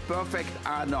have the perfect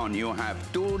add-on. You have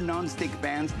two non-stick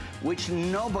pans, which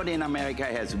nobody in America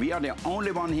has. We are the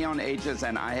only one here on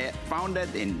HSN. I found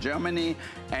it in Germany,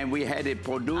 and we had it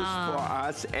produced for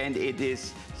us, and it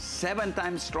is 7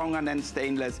 times stronger than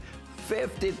stainless,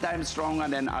 50 times stronger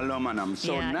than aluminum.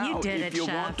 So now, if you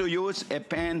want to use a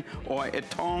pan or a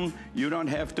tong, you don't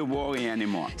have to worry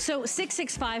anymore. So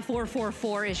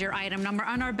 665444 is your item number.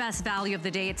 On our best value of the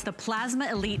day, it's the Plasma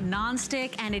Elite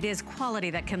Nonstick, and it is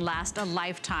quality that can last a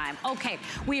lifetime. Okay,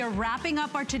 we are wrapping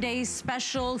up our today's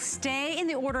special. Stay in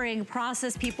the ordering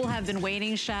process. People have been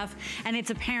waiting, Chef, and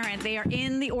it's apparent they are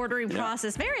in the ordering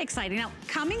process. Very exciting. Now,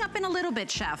 coming up in a little bit,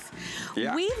 Chef,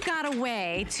 we've got a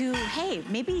way to, hey,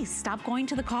 maybe stop going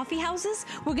to the coffee houses.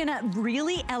 We're gonna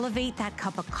really elevate that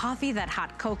cup of coffee, that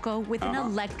hot cocoa, with an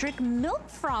electric milk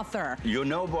frother. You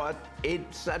know what?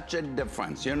 It's such a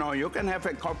difference. You know, you can have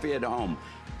a coffee at home,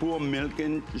 pour milk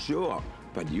in, sure.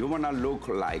 But you want to look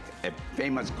like a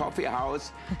famous coffee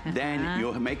house, then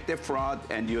you make the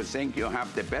froth and you think you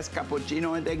have the best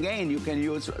cappuccino. And again, you can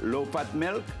use low-fat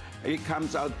milk. It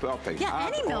comes out perfect.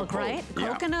 Yeah, any milk, right?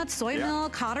 Coconut, soy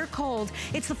milk, hot or cold.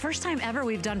 It's the first time ever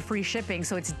we've done free shipping,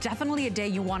 so it's definitely a day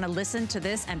you want to listen to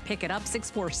this and pick it up.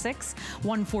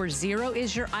 646-140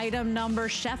 is your item number.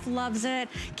 Chef loves it.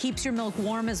 Keeps your milk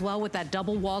warm as well with that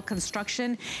double wall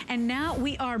construction. And now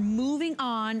we are moving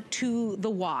on to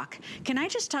the wok. Can I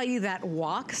just tell you that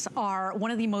woks are one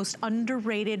of the most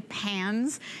underrated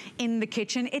pans in the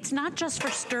kitchen? It's not just for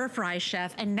stir fry,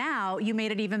 Chef, and now you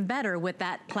made it even better with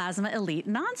that Plasma Elite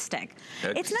Nonstick.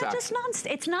 It's not just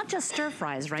it's not just stir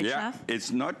fries, right, Chef? It's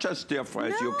not just stir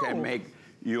fries. You can make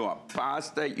your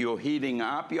pasta, you're heating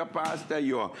up your pasta,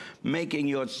 you're making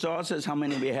your sauces. How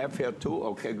many we have here? 2?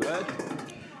 Okay, good.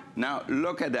 Now,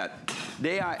 look at that.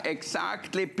 They are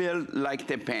exactly built like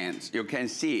the pans. You can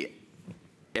see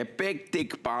a big,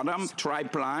 thick bottom,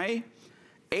 tri-ply,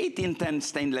 1810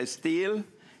 stainless steel,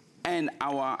 and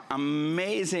our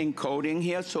amazing coating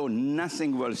here, so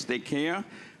nothing will stick here.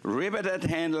 Riveted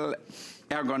handle,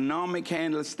 ergonomic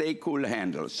handle, stay cool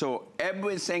handle. So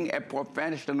everything a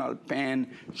professional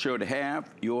pan should have,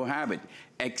 you have it,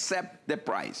 except the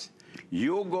price.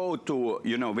 You go to,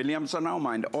 you know, Williams Sonoma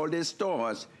and all these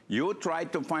stores, you try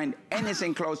to find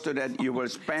anything close to that, you will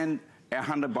spend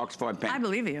 $100 for a pan. I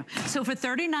believe you. So for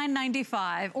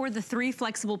 $39.95 or the 3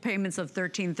 flexible payments of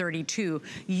 $13.32,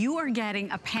 you are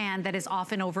getting a pan that is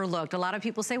often overlooked. A lot of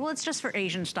people say, well, it's just for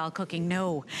Asian style cooking.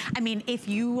 No. I mean, if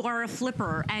you are a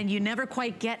flipper and you never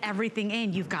quite get everything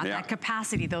in, you've got that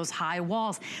capacity, those high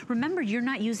walls. Remember, you're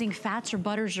not using fats or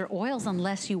butters or oils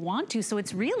unless you want to. So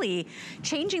it's really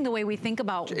changing the way we think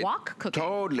about wok cooking.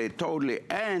 Totally, totally.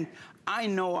 And I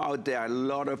know out there a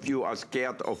lot of you are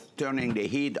scared of turning the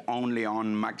heat only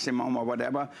on maximum or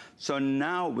whatever. So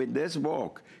now with this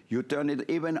wok, you turn it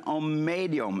even on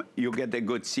medium, you get a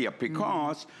good sear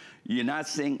because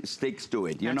nothing sticks to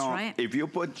it. You know, if you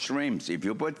put shrimps, if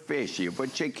you put fish, you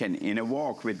put chicken in a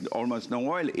wok with almost no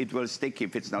oil, it will stick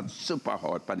if it's not super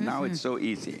hot. But now it's so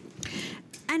easy.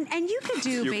 And you could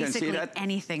do basically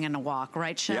anything in a wok,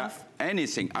 right, Chef? Yeah,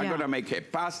 anything. I'm gonna make a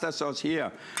pasta sauce here.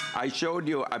 I showed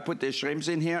you, I put the shrimps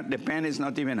in here. The pan is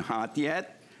not even hot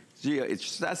yet. See,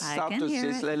 it's just start to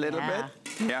sizzle a little bit.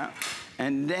 Yeah.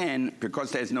 And then,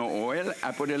 because there's no oil,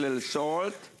 I put a little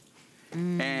salt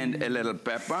and a little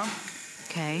pepper.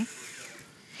 Okay.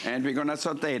 And we're gonna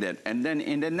saute that. And then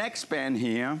in the next pan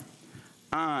here,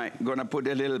 I'm gonna put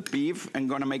a little beef and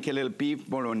gonna make a little beef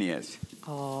bolognese.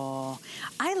 Oh,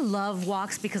 I love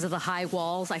woks because of the high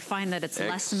walls. I find that it's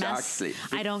less mess.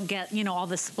 I don't get, you know, all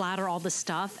the splatter, all the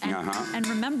stuff. And, and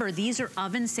remember, these are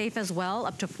oven safe as well,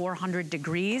 up to 400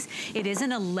 degrees. It is an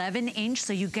 11-inch,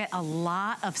 so you get a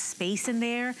lot of space in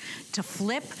there to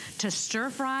flip, to stir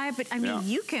fry. But I mean,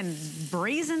 you can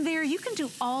braise in there. You can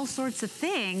do all sorts of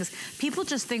things. People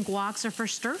just think woks are for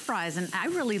stir fries, and I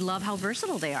really love how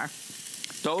versatile they are.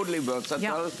 Totally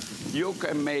versatile. Yep. You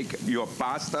can make your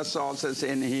pasta sauces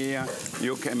in here.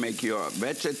 You can make your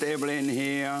vegetable in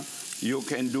here. You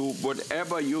can do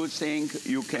whatever you think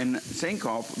you can think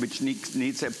of, which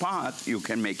needs a pot, you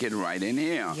can make it right in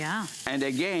here. Yeah. And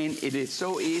again, it is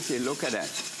so easy. Look at that.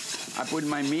 I put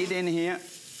my meat in here,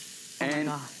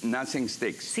 and nothing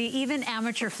sticks. See, even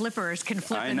amateur flippers can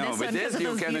flip in this one. I know, with this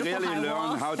you can really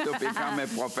learn how to become a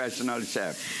professional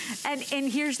chef.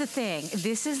 And here's the thing.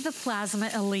 This is the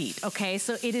Plasma Elite, okay?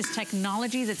 So it is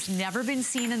technology that's never been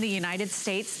seen in the United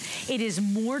States. It is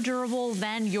more durable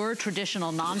than your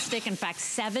traditional nonstick. In fact,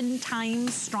 7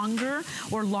 times stronger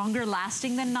or longer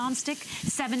lasting than nonstick.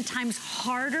 7 times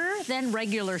harder than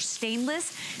regular stainless.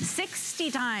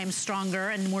 60 times stronger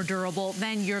and more durable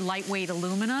than your lightweight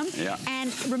aluminum. Yeah.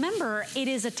 And remember, it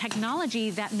is a technology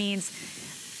that means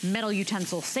metal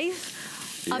utensil safe,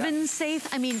 oven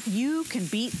safe. I mean, you can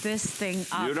beat this thing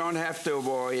up. You don't have to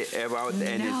worry about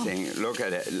anything. Look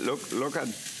at it. Look at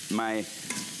my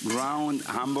ground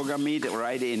hamburger meat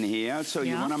right in here. So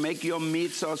you want to make your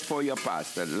meat sauce for your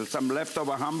pasta. Some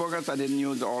leftover hamburgers, I didn't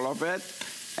use all of it.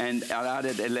 And I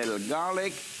added a little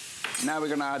garlic. Now we're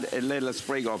going to add a little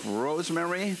sprig of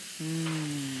rosemary.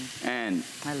 And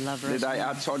I love rosemary. Did I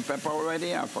add salt and pepper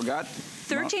already? I forgot.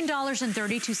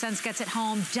 $13.32 gets it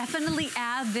home. Definitely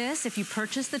add this if you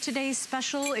purchase the Today's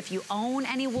Special. If you own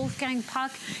any Wolfgang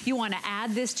Puck, you want to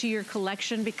add this to your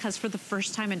collection because for the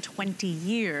first time in 20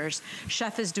 years,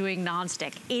 Chef is doing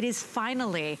nonstick. It is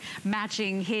finally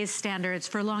matching his standards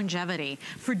for longevity,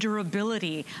 for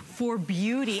durability, for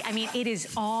beauty. I mean, it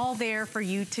is all there for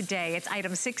you today. It's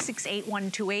item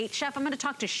 668128. Chef, I'm going to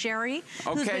talk to Sherry,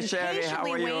 who's been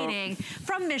patiently waiting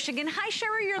from Michigan. Hi,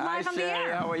 Sherry. You're live on the air. Hi,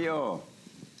 Sherry. How are you?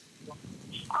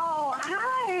 Oh,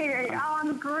 hi. Oh,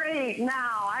 I'm great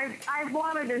now. I've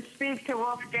wanted to speak to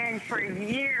Wolfgang for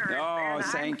years. Oh,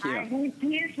 thank you.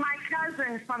 He's my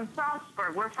cousin from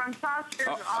Salzburg. We're from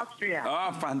Salzburg, Austria.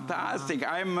 Oh, fantastic.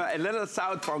 I'm a little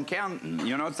south from Canton.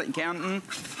 You know Canton?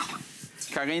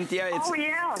 Carinthia, oh,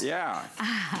 yes. Yeah.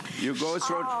 You go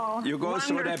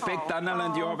through that big tunnel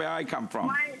and you're where I come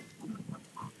from.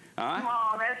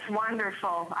 Oh, that's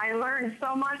wonderful. I learn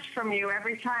so much from you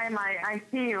every time I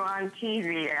see you on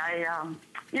TV.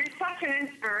 You're such an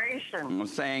inspiration. Well,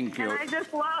 thank you. And I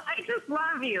just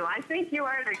love you. I think you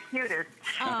are the cutest.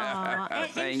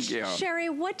 Thank you. Sherry,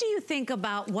 what do you think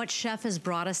about what Chef has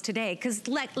brought us today? Because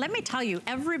let me tell you,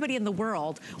 everybody in the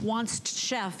world wants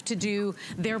Chef to do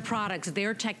their products,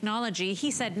 their technology.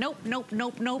 He said, nope, nope,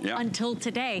 nope, nope, until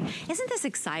today. Isn't this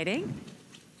exciting?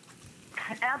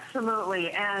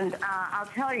 Absolutely, and I'll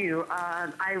tell you,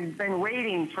 I've been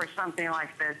waiting for something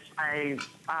like this. I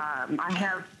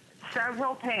have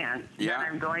several pans that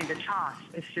I'm going to toss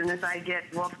as soon as I get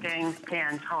Wolfgang's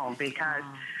pans home because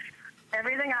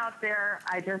everything out there,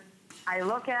 I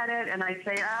look at it and I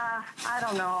say, I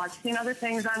don't know. I've seen other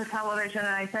things on television and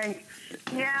I think,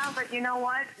 yeah, but you know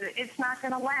what? It's not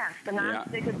going to last. The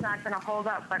nonstick is not going to hold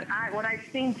up. But what I've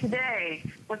seen today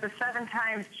was a 7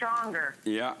 times stronger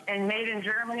and made in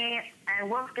Germany. And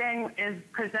Wolfgang is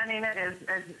presenting it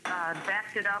as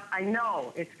backed it up. I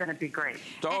know it's going to be great.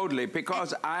 Totally,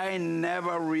 because I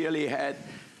never really had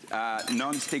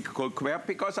non-stick cookware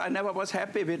because I never was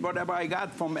happy with whatever I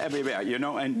got from everywhere, you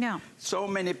know. And so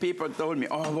many people told me,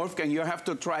 oh, Wolfgang, you have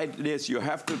to try this, you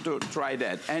have to try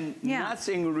that. And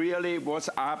nothing really was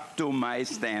up to my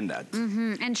standard.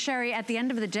 And Sherry, at the end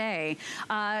of the day,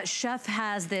 Chef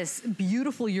has this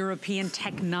beautiful European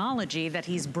technology that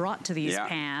he's brought to these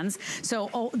pans.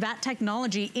 So that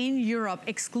technology in Europe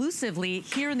exclusively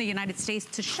here in the United States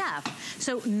to Chef.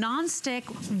 So non-stick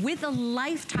with a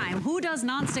lifetime. Who does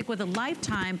non-stick with a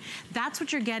lifetime? That's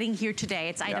what you're getting here today.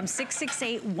 It's item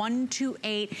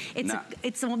 668128.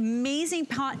 It's an amazing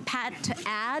pat to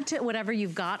add to whatever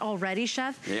you've got already,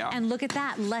 Chef. And look at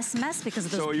that, less mess because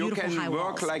of those beautiful high walls. So you can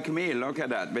work like me, look at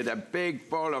that, with a big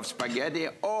bowl of spaghetti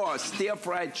or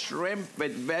stir-fried shrimp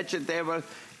with vegetables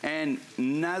and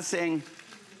nothing.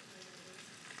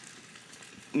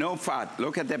 No fat.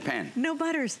 Look at the pan. No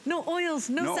butters, no oils,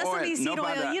 no sesame seed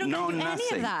oil. You don't do any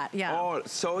of that. All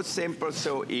so simple,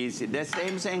 so easy. The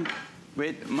same thing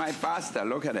with my pasta.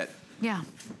 Look at it.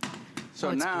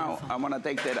 So now I want to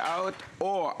take that out,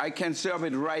 or I can serve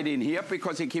it right in here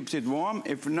because it keeps it warm.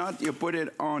 If not, you put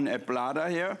it on a platter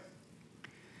here.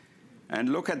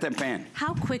 And look at the pan.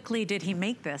 How quickly did he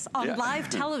make this? On live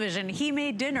television, he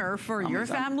made dinner for your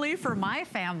family, for my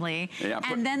family,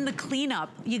 and then the cleanup.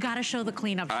 You got to show the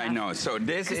cleanup, Chef. I know. So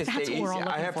this is the easy.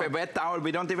 I have a wet towel.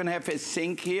 We don't even have a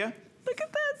sink here. Look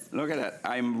at this. Look at that.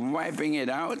 I'm wiping it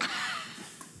out.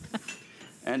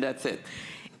 And that's it.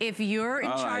 If you're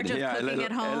in charge of cooking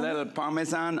at home. A little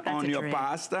Parmesan on your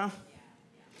pasta.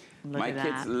 My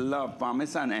kids love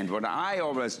Parmesan, and what I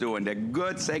always do, and the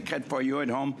good secret for you at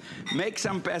home, make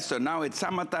some pesto. Now it's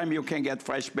summertime, you can get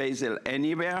fresh basil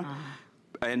anywhere,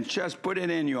 and just put it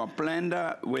in your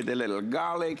blender with a little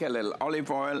garlic, a little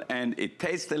olive oil, and it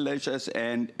tastes delicious,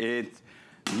 and it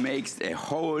makes a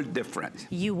whole difference.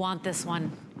 You want this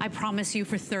one. I promise you,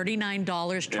 for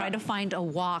 $39, try to find a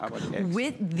wok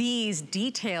with these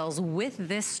details, with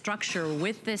this structure,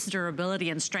 with this durability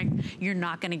and strength. You're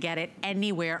not gonna get it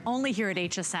anywhere, only here at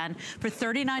HSN for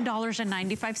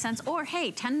 $39.95, or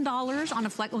hey, $10 on a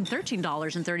flex,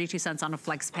 $13.32 on a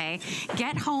flex pay.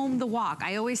 Get home the wok.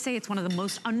 I always say it's one of the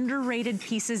most underrated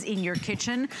pieces in your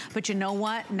kitchen, but you know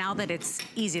what? Now that it's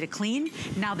easy to clean,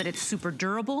 now that it's super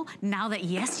durable, now that,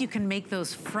 yes, you can make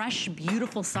those fresh,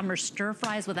 beautiful summer stir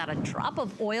fries without a drop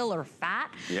of oil or fat,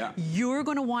 you're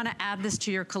gonna wanna add this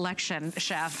to your collection,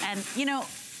 chef. And you know,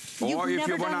 or if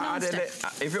you wanna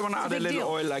add a little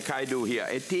oil like I do here,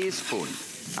 a teaspoon,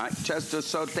 just to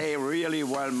saute really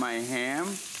well my ham.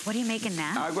 What are you making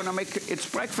now? I'm gonna make, it's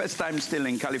breakfast time still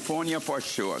in California for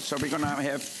sure. So we're gonna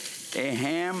have a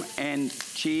ham and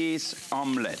cheese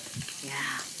omelet. Yeah.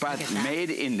 But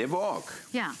made in the wok.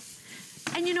 Yeah.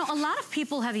 And you know, a lot of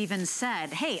people have even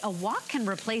said, hey, a wok can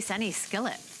replace any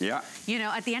skillet. Yeah. You know,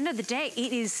 at the end of the day,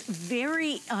 it is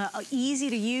very easy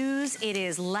to use. It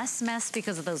is less mess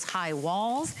because of those high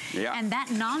walls. Yeah. And that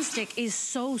nonstick is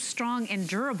so strong and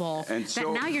durable that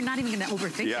now you're not even gonna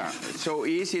overthink it. Yeah, it's so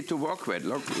easy to work with.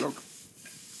 Look, look.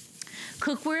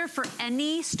 Cookware for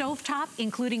any stovetop,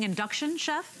 including induction,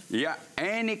 chef? Yeah,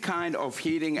 any kind of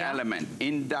heating element,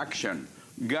 induction,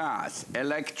 gas,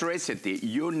 electricity,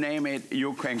 you name it,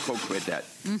 you can cook with that.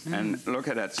 And look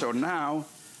at that. So now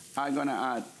I'm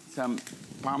gonna add some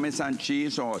Parmesan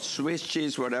cheese or Swiss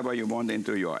cheese, whatever you want,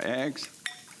 into your eggs.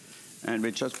 And we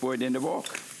just pour it in the wok.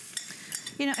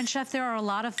 You know, and chef, there are a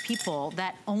lot of people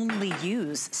that only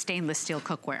use stainless steel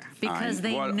cookware because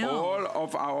they know. All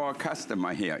of our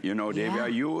customers here, you know, they were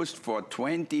used for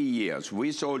 20 years.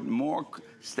 We sold more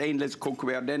stainless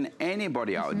cookware than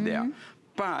anybody out there.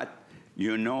 But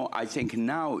you know, I think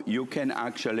now you can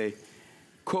actually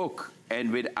cook, and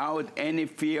without any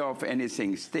fear of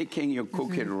anything sticking, you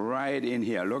cook it right in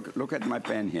here. Look at my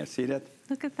pan here. See that?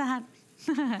 Look at that.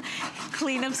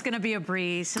 Cleanup's gonna be a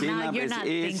breeze. So now you're not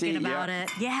thinking about it.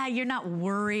 Yeah, you're not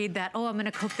worried that, oh, I'm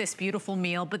gonna cook this beautiful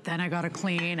meal, but then I gotta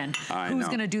clean, and who's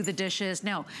gonna do the dishes?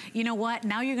 No, you know what?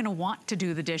 Now you're gonna want to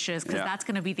do the dishes, because that's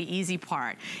gonna be the easy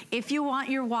part. If you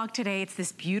want your wok today, it's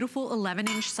this beautiful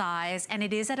 11-inch size, and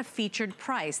it is at a featured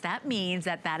price. That means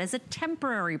that that is a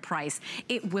temporary price.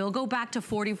 It will go back to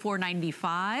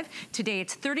 $44.95. Today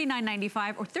it's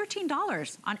 $39.95 or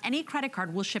 $13 on any credit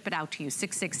card. We'll ship it out to you.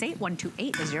 668-128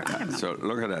 is your item number. So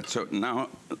look at that. So now,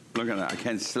 look at that. I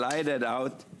can slide it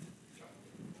out.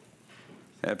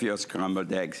 Have your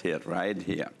scrambled eggs here, right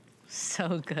here.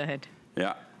 So good.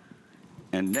 Yeah.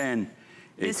 And then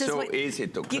it's so easy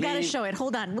to clean. You gotta show it.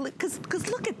 Hold on, because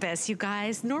look at this, you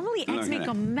guys. Normally eggs make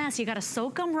a mess. You gotta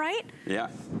soak them, right? Yeah.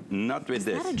 Not with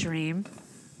this. Is that a dream?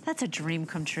 That's a dream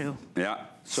come true. Yeah.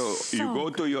 So you go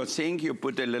to your sink, you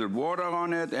put a little water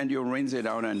on it, and you rinse it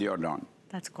out, and you're done.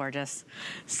 That's gorgeous.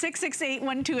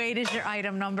 668-128 is your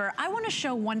item number. I want to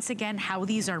show once again how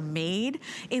these are made,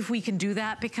 if we can do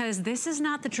that, because this is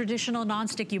not the traditional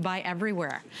nonstick you buy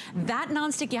everywhere. That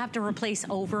nonstick you have to replace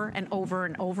over and over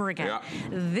and over again. Yeah.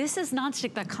 This is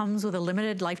nonstick that comes with a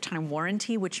limited lifetime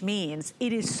warranty, which means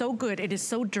it is so good, it is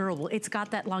so durable, it's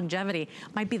got that longevity.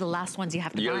 Might be the last ones you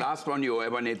have to buy. Your last one you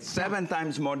ever need, 7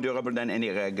 times more durable than any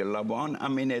regular one. I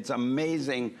mean, it's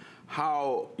amazing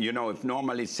how, you know, if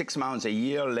normally 6 months, a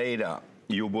year later,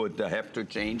 you would have to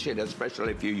change it,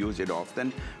 especially if you use it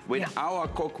often. With our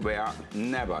cookware,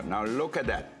 never. Now look at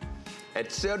that.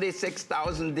 At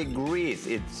 36,000 degrees,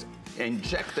 it's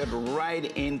injected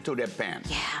right into the pan.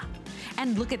 Yeah.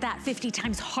 And look at that, 50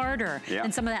 times harder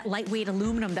than some of that lightweight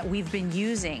aluminum that we've been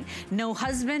using. No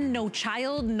husband, no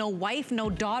child, no wife, no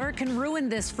daughter can ruin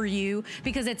this for you,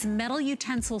 because it's metal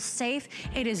utensil safe.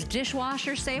 It is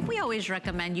dishwasher safe. We always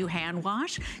recommend you hand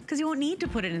wash, because you won't need to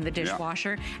put it in the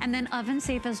dishwasher. And then oven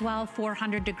safe as well,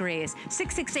 400 degrees.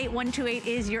 668-128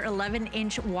 is your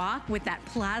 11-inch wok with that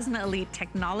Plasma Elite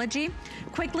technology.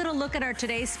 Quick little look at our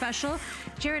today's special.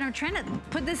 Jared, I'm trying to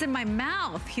put this in my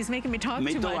mouth. He's making me talk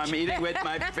too much. I'm eating with with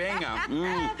my finger.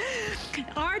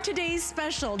 Our today's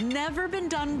special, never been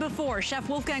done before. Chef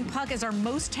Wolfgang Puck is our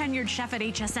most tenured chef at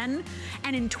HSN,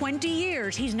 and in 20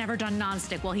 years, he's never done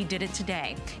nonstick. Well, he did it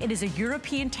today. It is a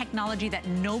European technology that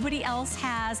nobody else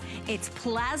has. It's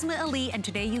Plasma Elite, and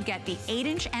today you get the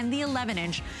 8-inch and the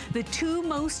 11-inch, the two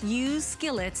most used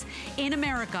skillets in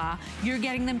America. You're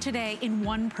getting them today in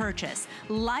one purchase.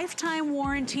 Lifetime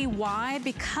warranty, why?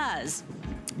 Because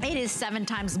it is 7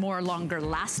 times more longer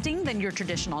lasting than your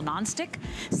traditional nonstick,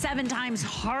 7 times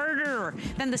harder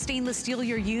than the stainless steel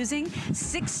you're using,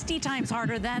 60 times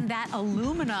harder than that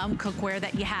aluminum cookware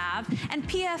that you have, and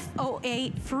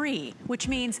PFOA free, which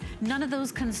means none of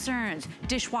those concerns.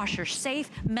 Dishwasher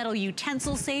safe, metal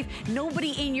utensil safe,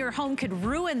 nobody in your home could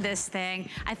ruin this thing.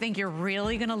 I think you're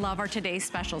really gonna love our today's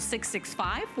special.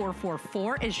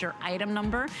 665-444 is your item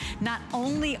number. Not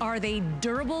only are they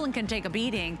durable and can take a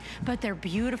beating, but they're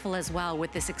beautiful as well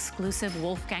with this exclusive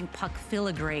Wolfgang Puck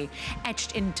filigree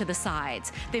etched into the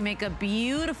sides. They make a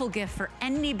beautiful gift for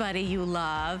anybody you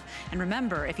love. And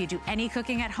remember, if you do any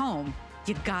cooking at home,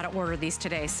 you gotta order these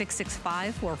today.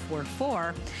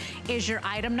 665-444 is your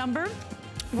item number.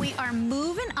 We are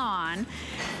moving on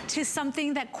to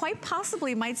something that quite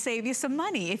possibly might save you some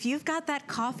money. If you've got that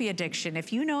coffee addiction,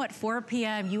 if you know at 4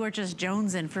 p.m. you are just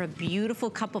jonesing for a beautiful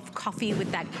cup of coffee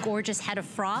with that gorgeous head of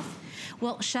froth,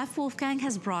 well, Chef Wolfgang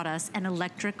has brought us an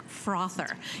electric frother.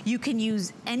 You can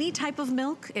use any type of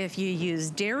milk. If you use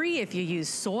dairy, if you use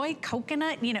soy,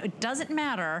 coconut, you know, it doesn't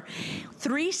matter.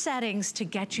 3 settings to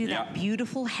get you that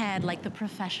beautiful head like the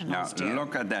professionals do.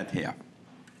 Look at that here.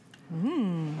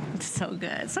 It's so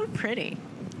good, so pretty.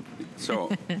 So,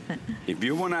 if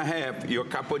you want to have your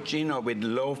cappuccino with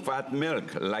low-fat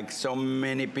milk, like so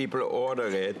many people order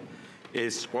it,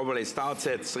 it probably starts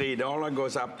at $3,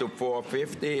 goes up to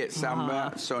 $4.50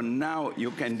 somewhere. So now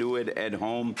you can do it at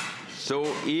home so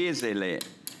easily.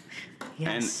 Yes.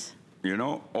 And you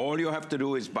know, all you have to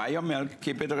do is buy your milk,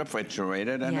 keep it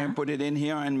refrigerated, and then put it in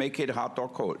here and make it hot or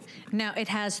cold. Now, it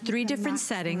has 3 different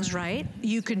settings, right?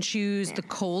 You can choose the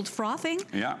cold frothing,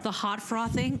 the hot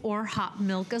frothing, or hot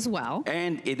milk as well.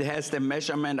 And it has the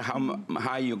measurement how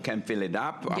high you can fill it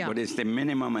up, what is the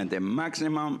minimum and the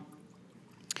maximum.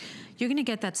 You're gonna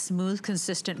get that smooth,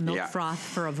 consistent milk froth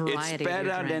for a variety of your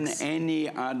drinks. It's better than any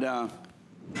other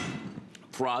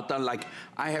frother. Like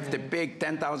I have the big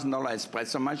 $10,000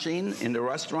 espresso machine in the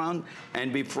restaurant,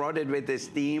 and we froth it with the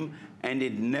steam, and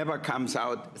it never comes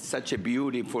out such a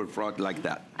beautiful froth like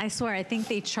that. I swear, I think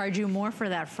they charge you more for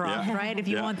that froth, right? If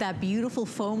you want that beautiful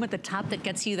foam at the top that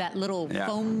gets you that little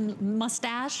foam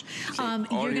mustache, so you're gonna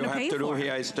pay for it. All you have to do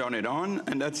here is turn it on,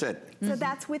 and that's it. So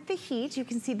that's with the heat. You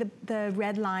can see the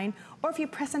red line. Or if you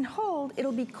press and hold,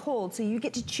 it'll be cold. So you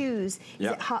get to choose,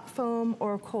 is it hot foam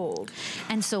or cold?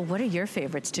 And so what are your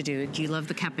favorites to do? Do you love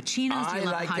the cappuccinos? Do you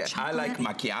love hot chocolate? I like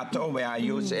macchiato, where I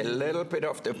use a little bit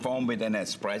of the foam with an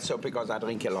espresso, because I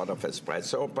drink a lot of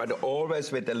espresso, but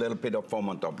always with a little bit of foam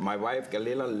on top. My wife,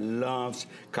 Galila, loves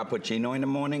cappuccino in the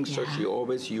morning, so she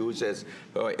always uses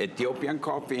Ethiopian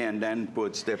coffee and then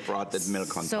puts the frothed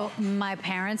milk on top. So my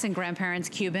parents and grandparents,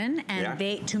 Cuban, and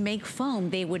they, to make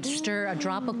foam, they would stir a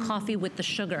drop of coffee with the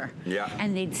sugar.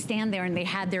 And they'd stand there and they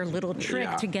had their little trick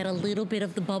to get a little bit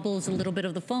of the bubbles, a little bit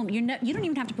of the foam. You don't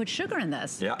even have to put sugar in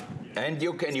this. And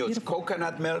you can use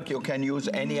coconut milk, you can use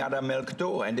any other milk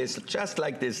too, and it's just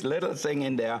like this little thing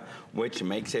in there which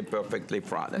makes it perfectly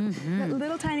frothed. That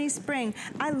little tiny spring.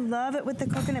 I love it with the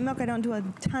coconut milk. I don't do a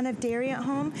ton of dairy at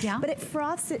home, but it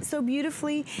froths it so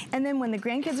beautifully. And then when the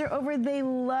grandkids are over, they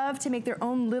love to make their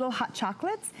own little hot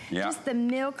chocolates. Just the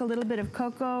milk, a little bit of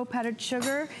cocoa, powdered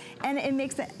sugar, and it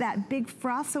makes that big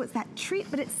froth, so it's that treat,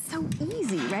 but it's so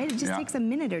easy, right? It just takes a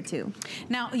minute or 2.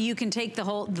 Now, you can take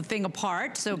the thing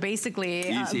apart, so basically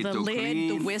the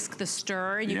lid, the whisk, the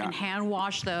stir, you can hand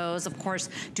wash those. Of course,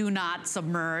 do not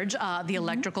submerge the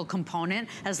electrical component.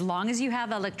 As long as you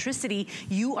have electricity,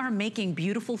 you are making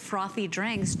beautiful frothy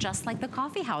drinks just like the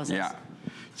coffee houses.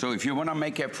 So if you want to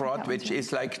make a froth which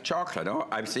is like chocolate,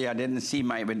 I didn't see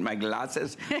with my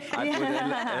glasses. I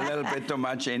put a little bit too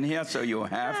much in here, so you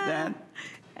have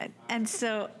that. And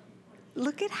so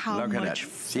look at how much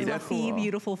fluffy,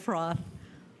 beautiful froth.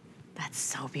 That's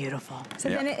so beautiful. So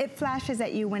then it flashes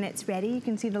at you when it's ready. You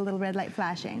can see the little red light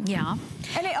flashing.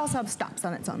 And it also stops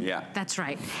on its own. That's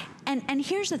right. And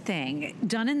here's the thing,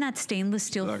 done in that stainless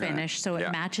steel finish, so it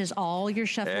matches all your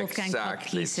Chef Wolfgang Puck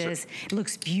pieces. It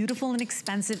looks beautiful and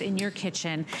expensive in your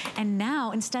kitchen. And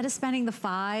now, instead of spending the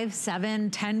 $5, $7,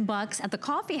 $10 at the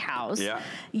coffee house,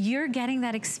 you're getting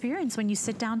that experience when you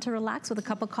sit down to relax with a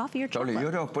cup of coffee or chocolate. You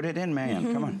don't put it in,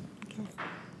 man. Come on.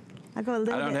 I'll go a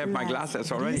little bit I don't have my less.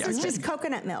 glasses already. This is just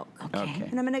coconut milk. Okay.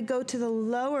 And I'm gonna go to the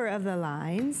lower of the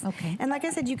lines. Okay. And like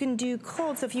I said, you can do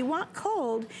cold. So if you want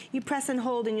cold, you press and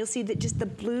hold and you'll see that just the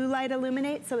blue light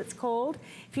illuminates, so it's cold.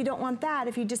 If you don't want that,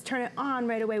 if you just turn it on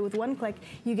right away with one click,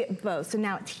 you get both. So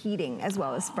now it's heating as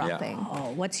well as frothing. Yeah.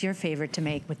 Oh, what's your favorite to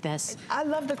make with this? I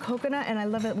love the coconut and I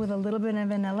love it with a little bit of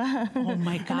vanilla. Oh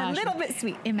my gosh. And a little bit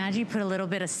sweet. Imagine you put a little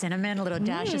bit of cinnamon, a little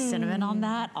dash of cinnamon on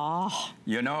that. Oh.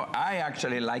 You know, I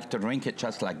actually like to drink it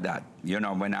just like that. You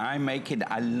know, when I make it,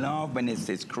 I love when it's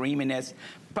this creaminess,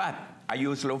 but I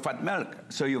use low-fat milk,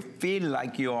 so you feel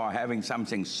like you are having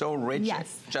something so rich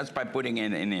just by putting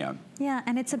it in here. Yeah,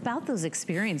 and it's about those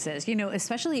experiences, you know,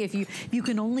 especially if you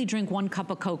can only drink 1 cup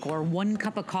of Coke or 1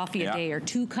 cup of coffee a day or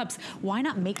 2 cups, why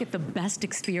not make it the best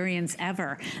experience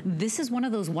ever? This is one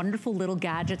of those wonderful little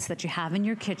gadgets that you have in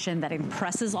your kitchen that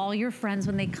impresses all your friends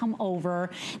when they come over,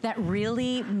 that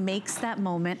really makes that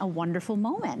moment a wonderful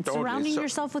moment, surrounding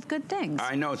yourself with good things.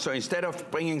 I know, so instead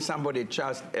of bringing somebody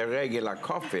just a regular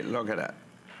coffee, look at that.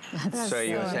 So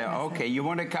you say, okay, you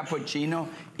want a cappuccino,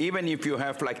 even if you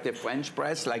have like the French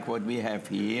press, like what we have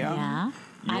here. Yeah,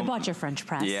 I bought your French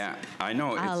press. Yeah, I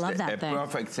know. I love that thing.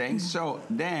 Perfect thing. So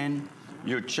then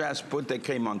you just put the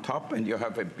cream on top and you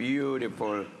have a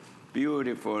beautiful,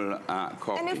 beautiful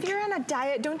coffee. And if you're on a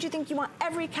diet, don't you think you want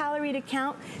every calorie to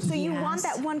count? So you want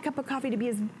that 1 cup of coffee to be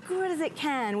as good as it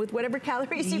can with whatever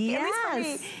calories you can, at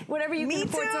least for me, whatever you can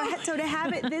afford. So to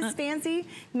have it this fancy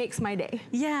makes my day.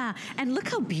 Yeah, and look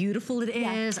how beautiful it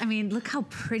is. I mean, look how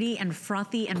pretty and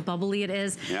frothy and bubbly it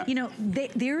is. Yeah. You know,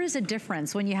 there is a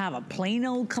difference when you have a plain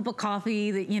old cup of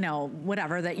coffee that, you know,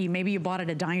 whatever, that maybe you bought at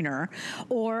a diner,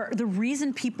 or the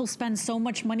reason people spend so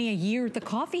much money a year at the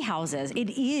coffee houses.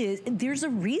 There's a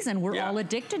reason we're all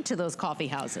addicted to those coffee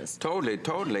houses. Totally,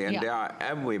 totally, and they are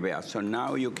everywhere. So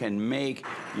now you can make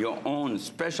your own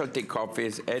specialty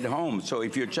coffees at home. So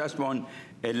if you just want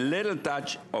a little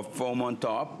touch of foam on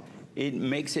top, it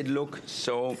makes it look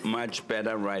so much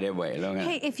better right away. Look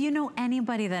at if you know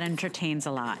anybody that entertains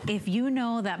a lot, if you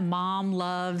know that mom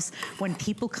loves when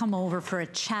people come over for a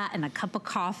chat and a cup of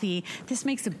coffee, this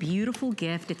makes a beautiful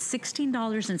gift. It's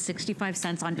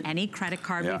 $16.65 on any credit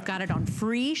card. We've got it on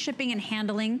free shipping and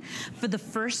handling for the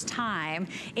first time.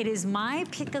 It is my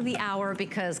pick of the hour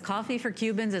because coffee for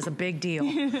Cubans is a big deal.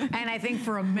 And I think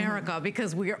for America,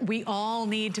 because we all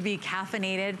need to be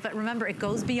caffeinated. But remember, it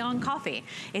goes beyond coffee.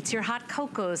 It's your hot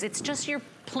cocos, it's just your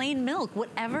plain milk,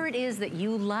 whatever it is that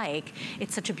you like,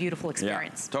 it's such a beautiful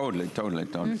experience. Yeah, totally, totally,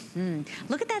 totally.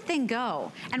 Look at that thing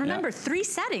go. And remember, 3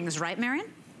 settings, right, Marion?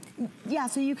 Yeah,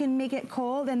 so you can make it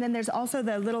cold, and then there's also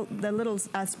the little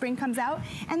spring comes out,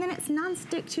 and then it's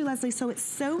non-stick too, Leslie, so it's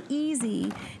so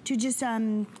easy to just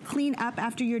clean up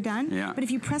after you're done. Yeah. But if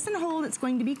you press and hold, it's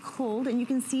going to be cold, and you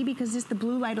can see because just the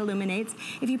blue light illuminates.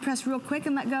 If you press real quick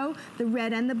and let go, the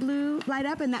red and the blue light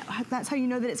up, and that's how you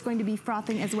know that it's going to be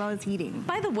frothing as well as heating.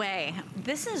 By the way,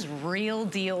 this is real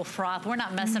deal froth. We're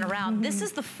not messing around. This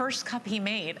is the first cup he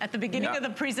made at the beginning of the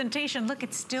presentation. Look,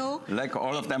 it's still... Like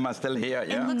all of them are still here,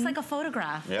 It looks like a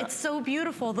photograph. It's so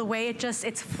beautiful the way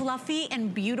it's fluffy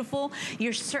and beautiful.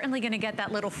 You're certainly going to get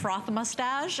that little froth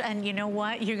mustache, and you know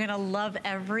what? You're going to love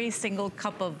every single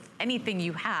cup of anything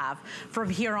you have from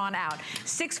here on out.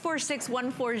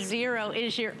 646140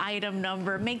 is your item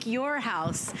number. Make your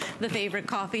house the favorite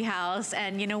coffee house,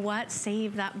 and you know what?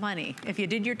 Save that money. If you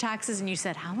did your taxes and you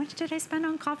said, how much did I spend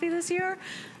on coffee this year?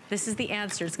 This is the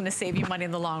answer. It's going to save you money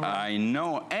in the long run. I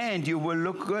know, and you will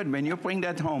look good when you bring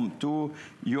that home to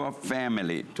your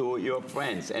family, to your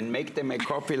friends, and make them a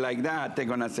coffee like that. They're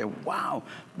going to say, wow,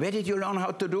 where did you learn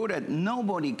how to do that?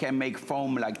 Nobody can make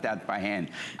foam like that by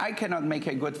hand. I cannot make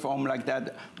a good foam like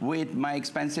that with my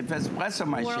expensive espresso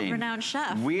machine. World-renowned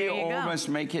chef. We always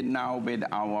make it now with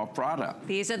our product.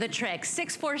 These are the tricks.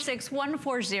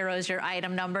 646140 is your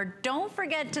item number. Don't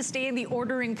forget to stay in the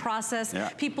ordering process.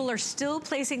 People are still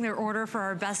placing their order for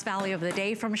our best value of the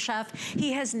day from Chef.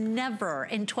 He has never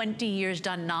in 20 years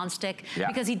done nonstick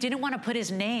because he didn't want to put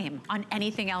his name on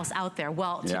anything else out there.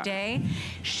 Well, today,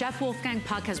 Chef Wolfgang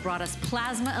Puck has brought us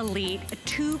Plasma Elite, a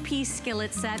 2-piece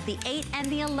skillet set, the 8 and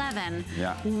the 11,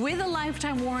 with a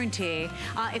lifetime warranty.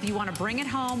 If you want to bring it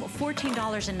home,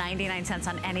 $14.99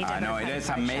 on any debit. I know, it is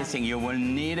amazing. You will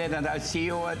need it, and I'll see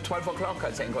you at 12 o'clock,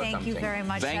 I think, or something. Thank you very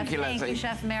much, Chef. Thank you, Leslie. Thank you,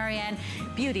 Chef Marianne.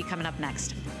 Beauty coming up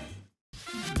next.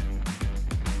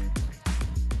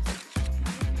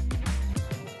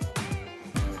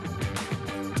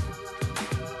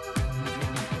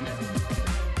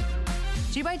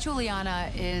 G by Juliana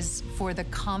is for the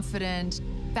confident,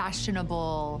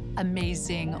 fashionable,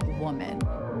 amazing woman.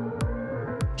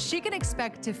 She can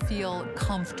expect to feel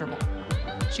comfortable.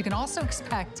 She can also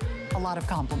expect a lot of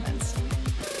compliments.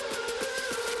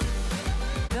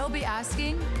 They'll be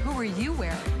asking, who are you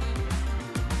wearing?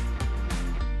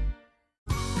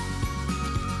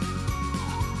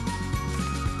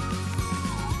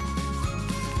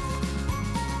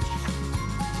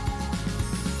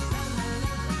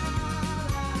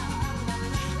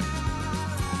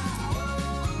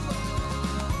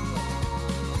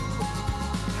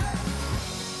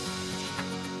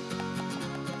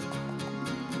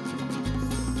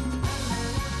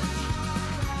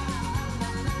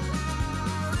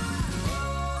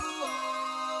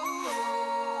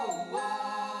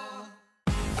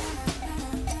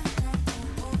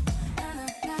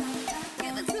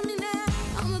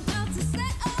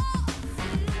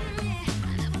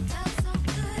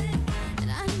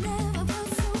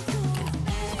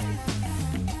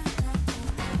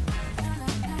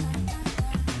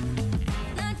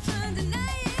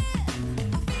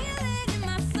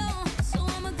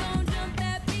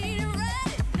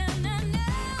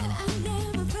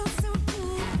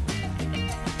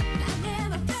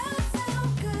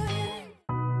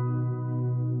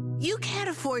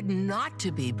 Not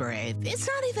to be brave. It's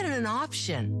not even an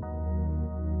option.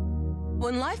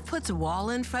 When life puts a wall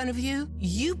in front of you,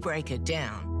 you break it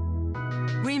down.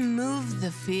 Remove the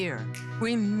fear.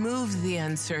 Remove the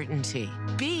uncertainty.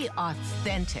 Be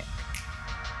authentic.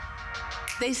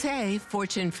 They say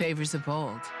fortune favors the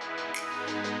bold.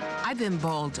 I've been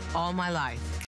bold all my life.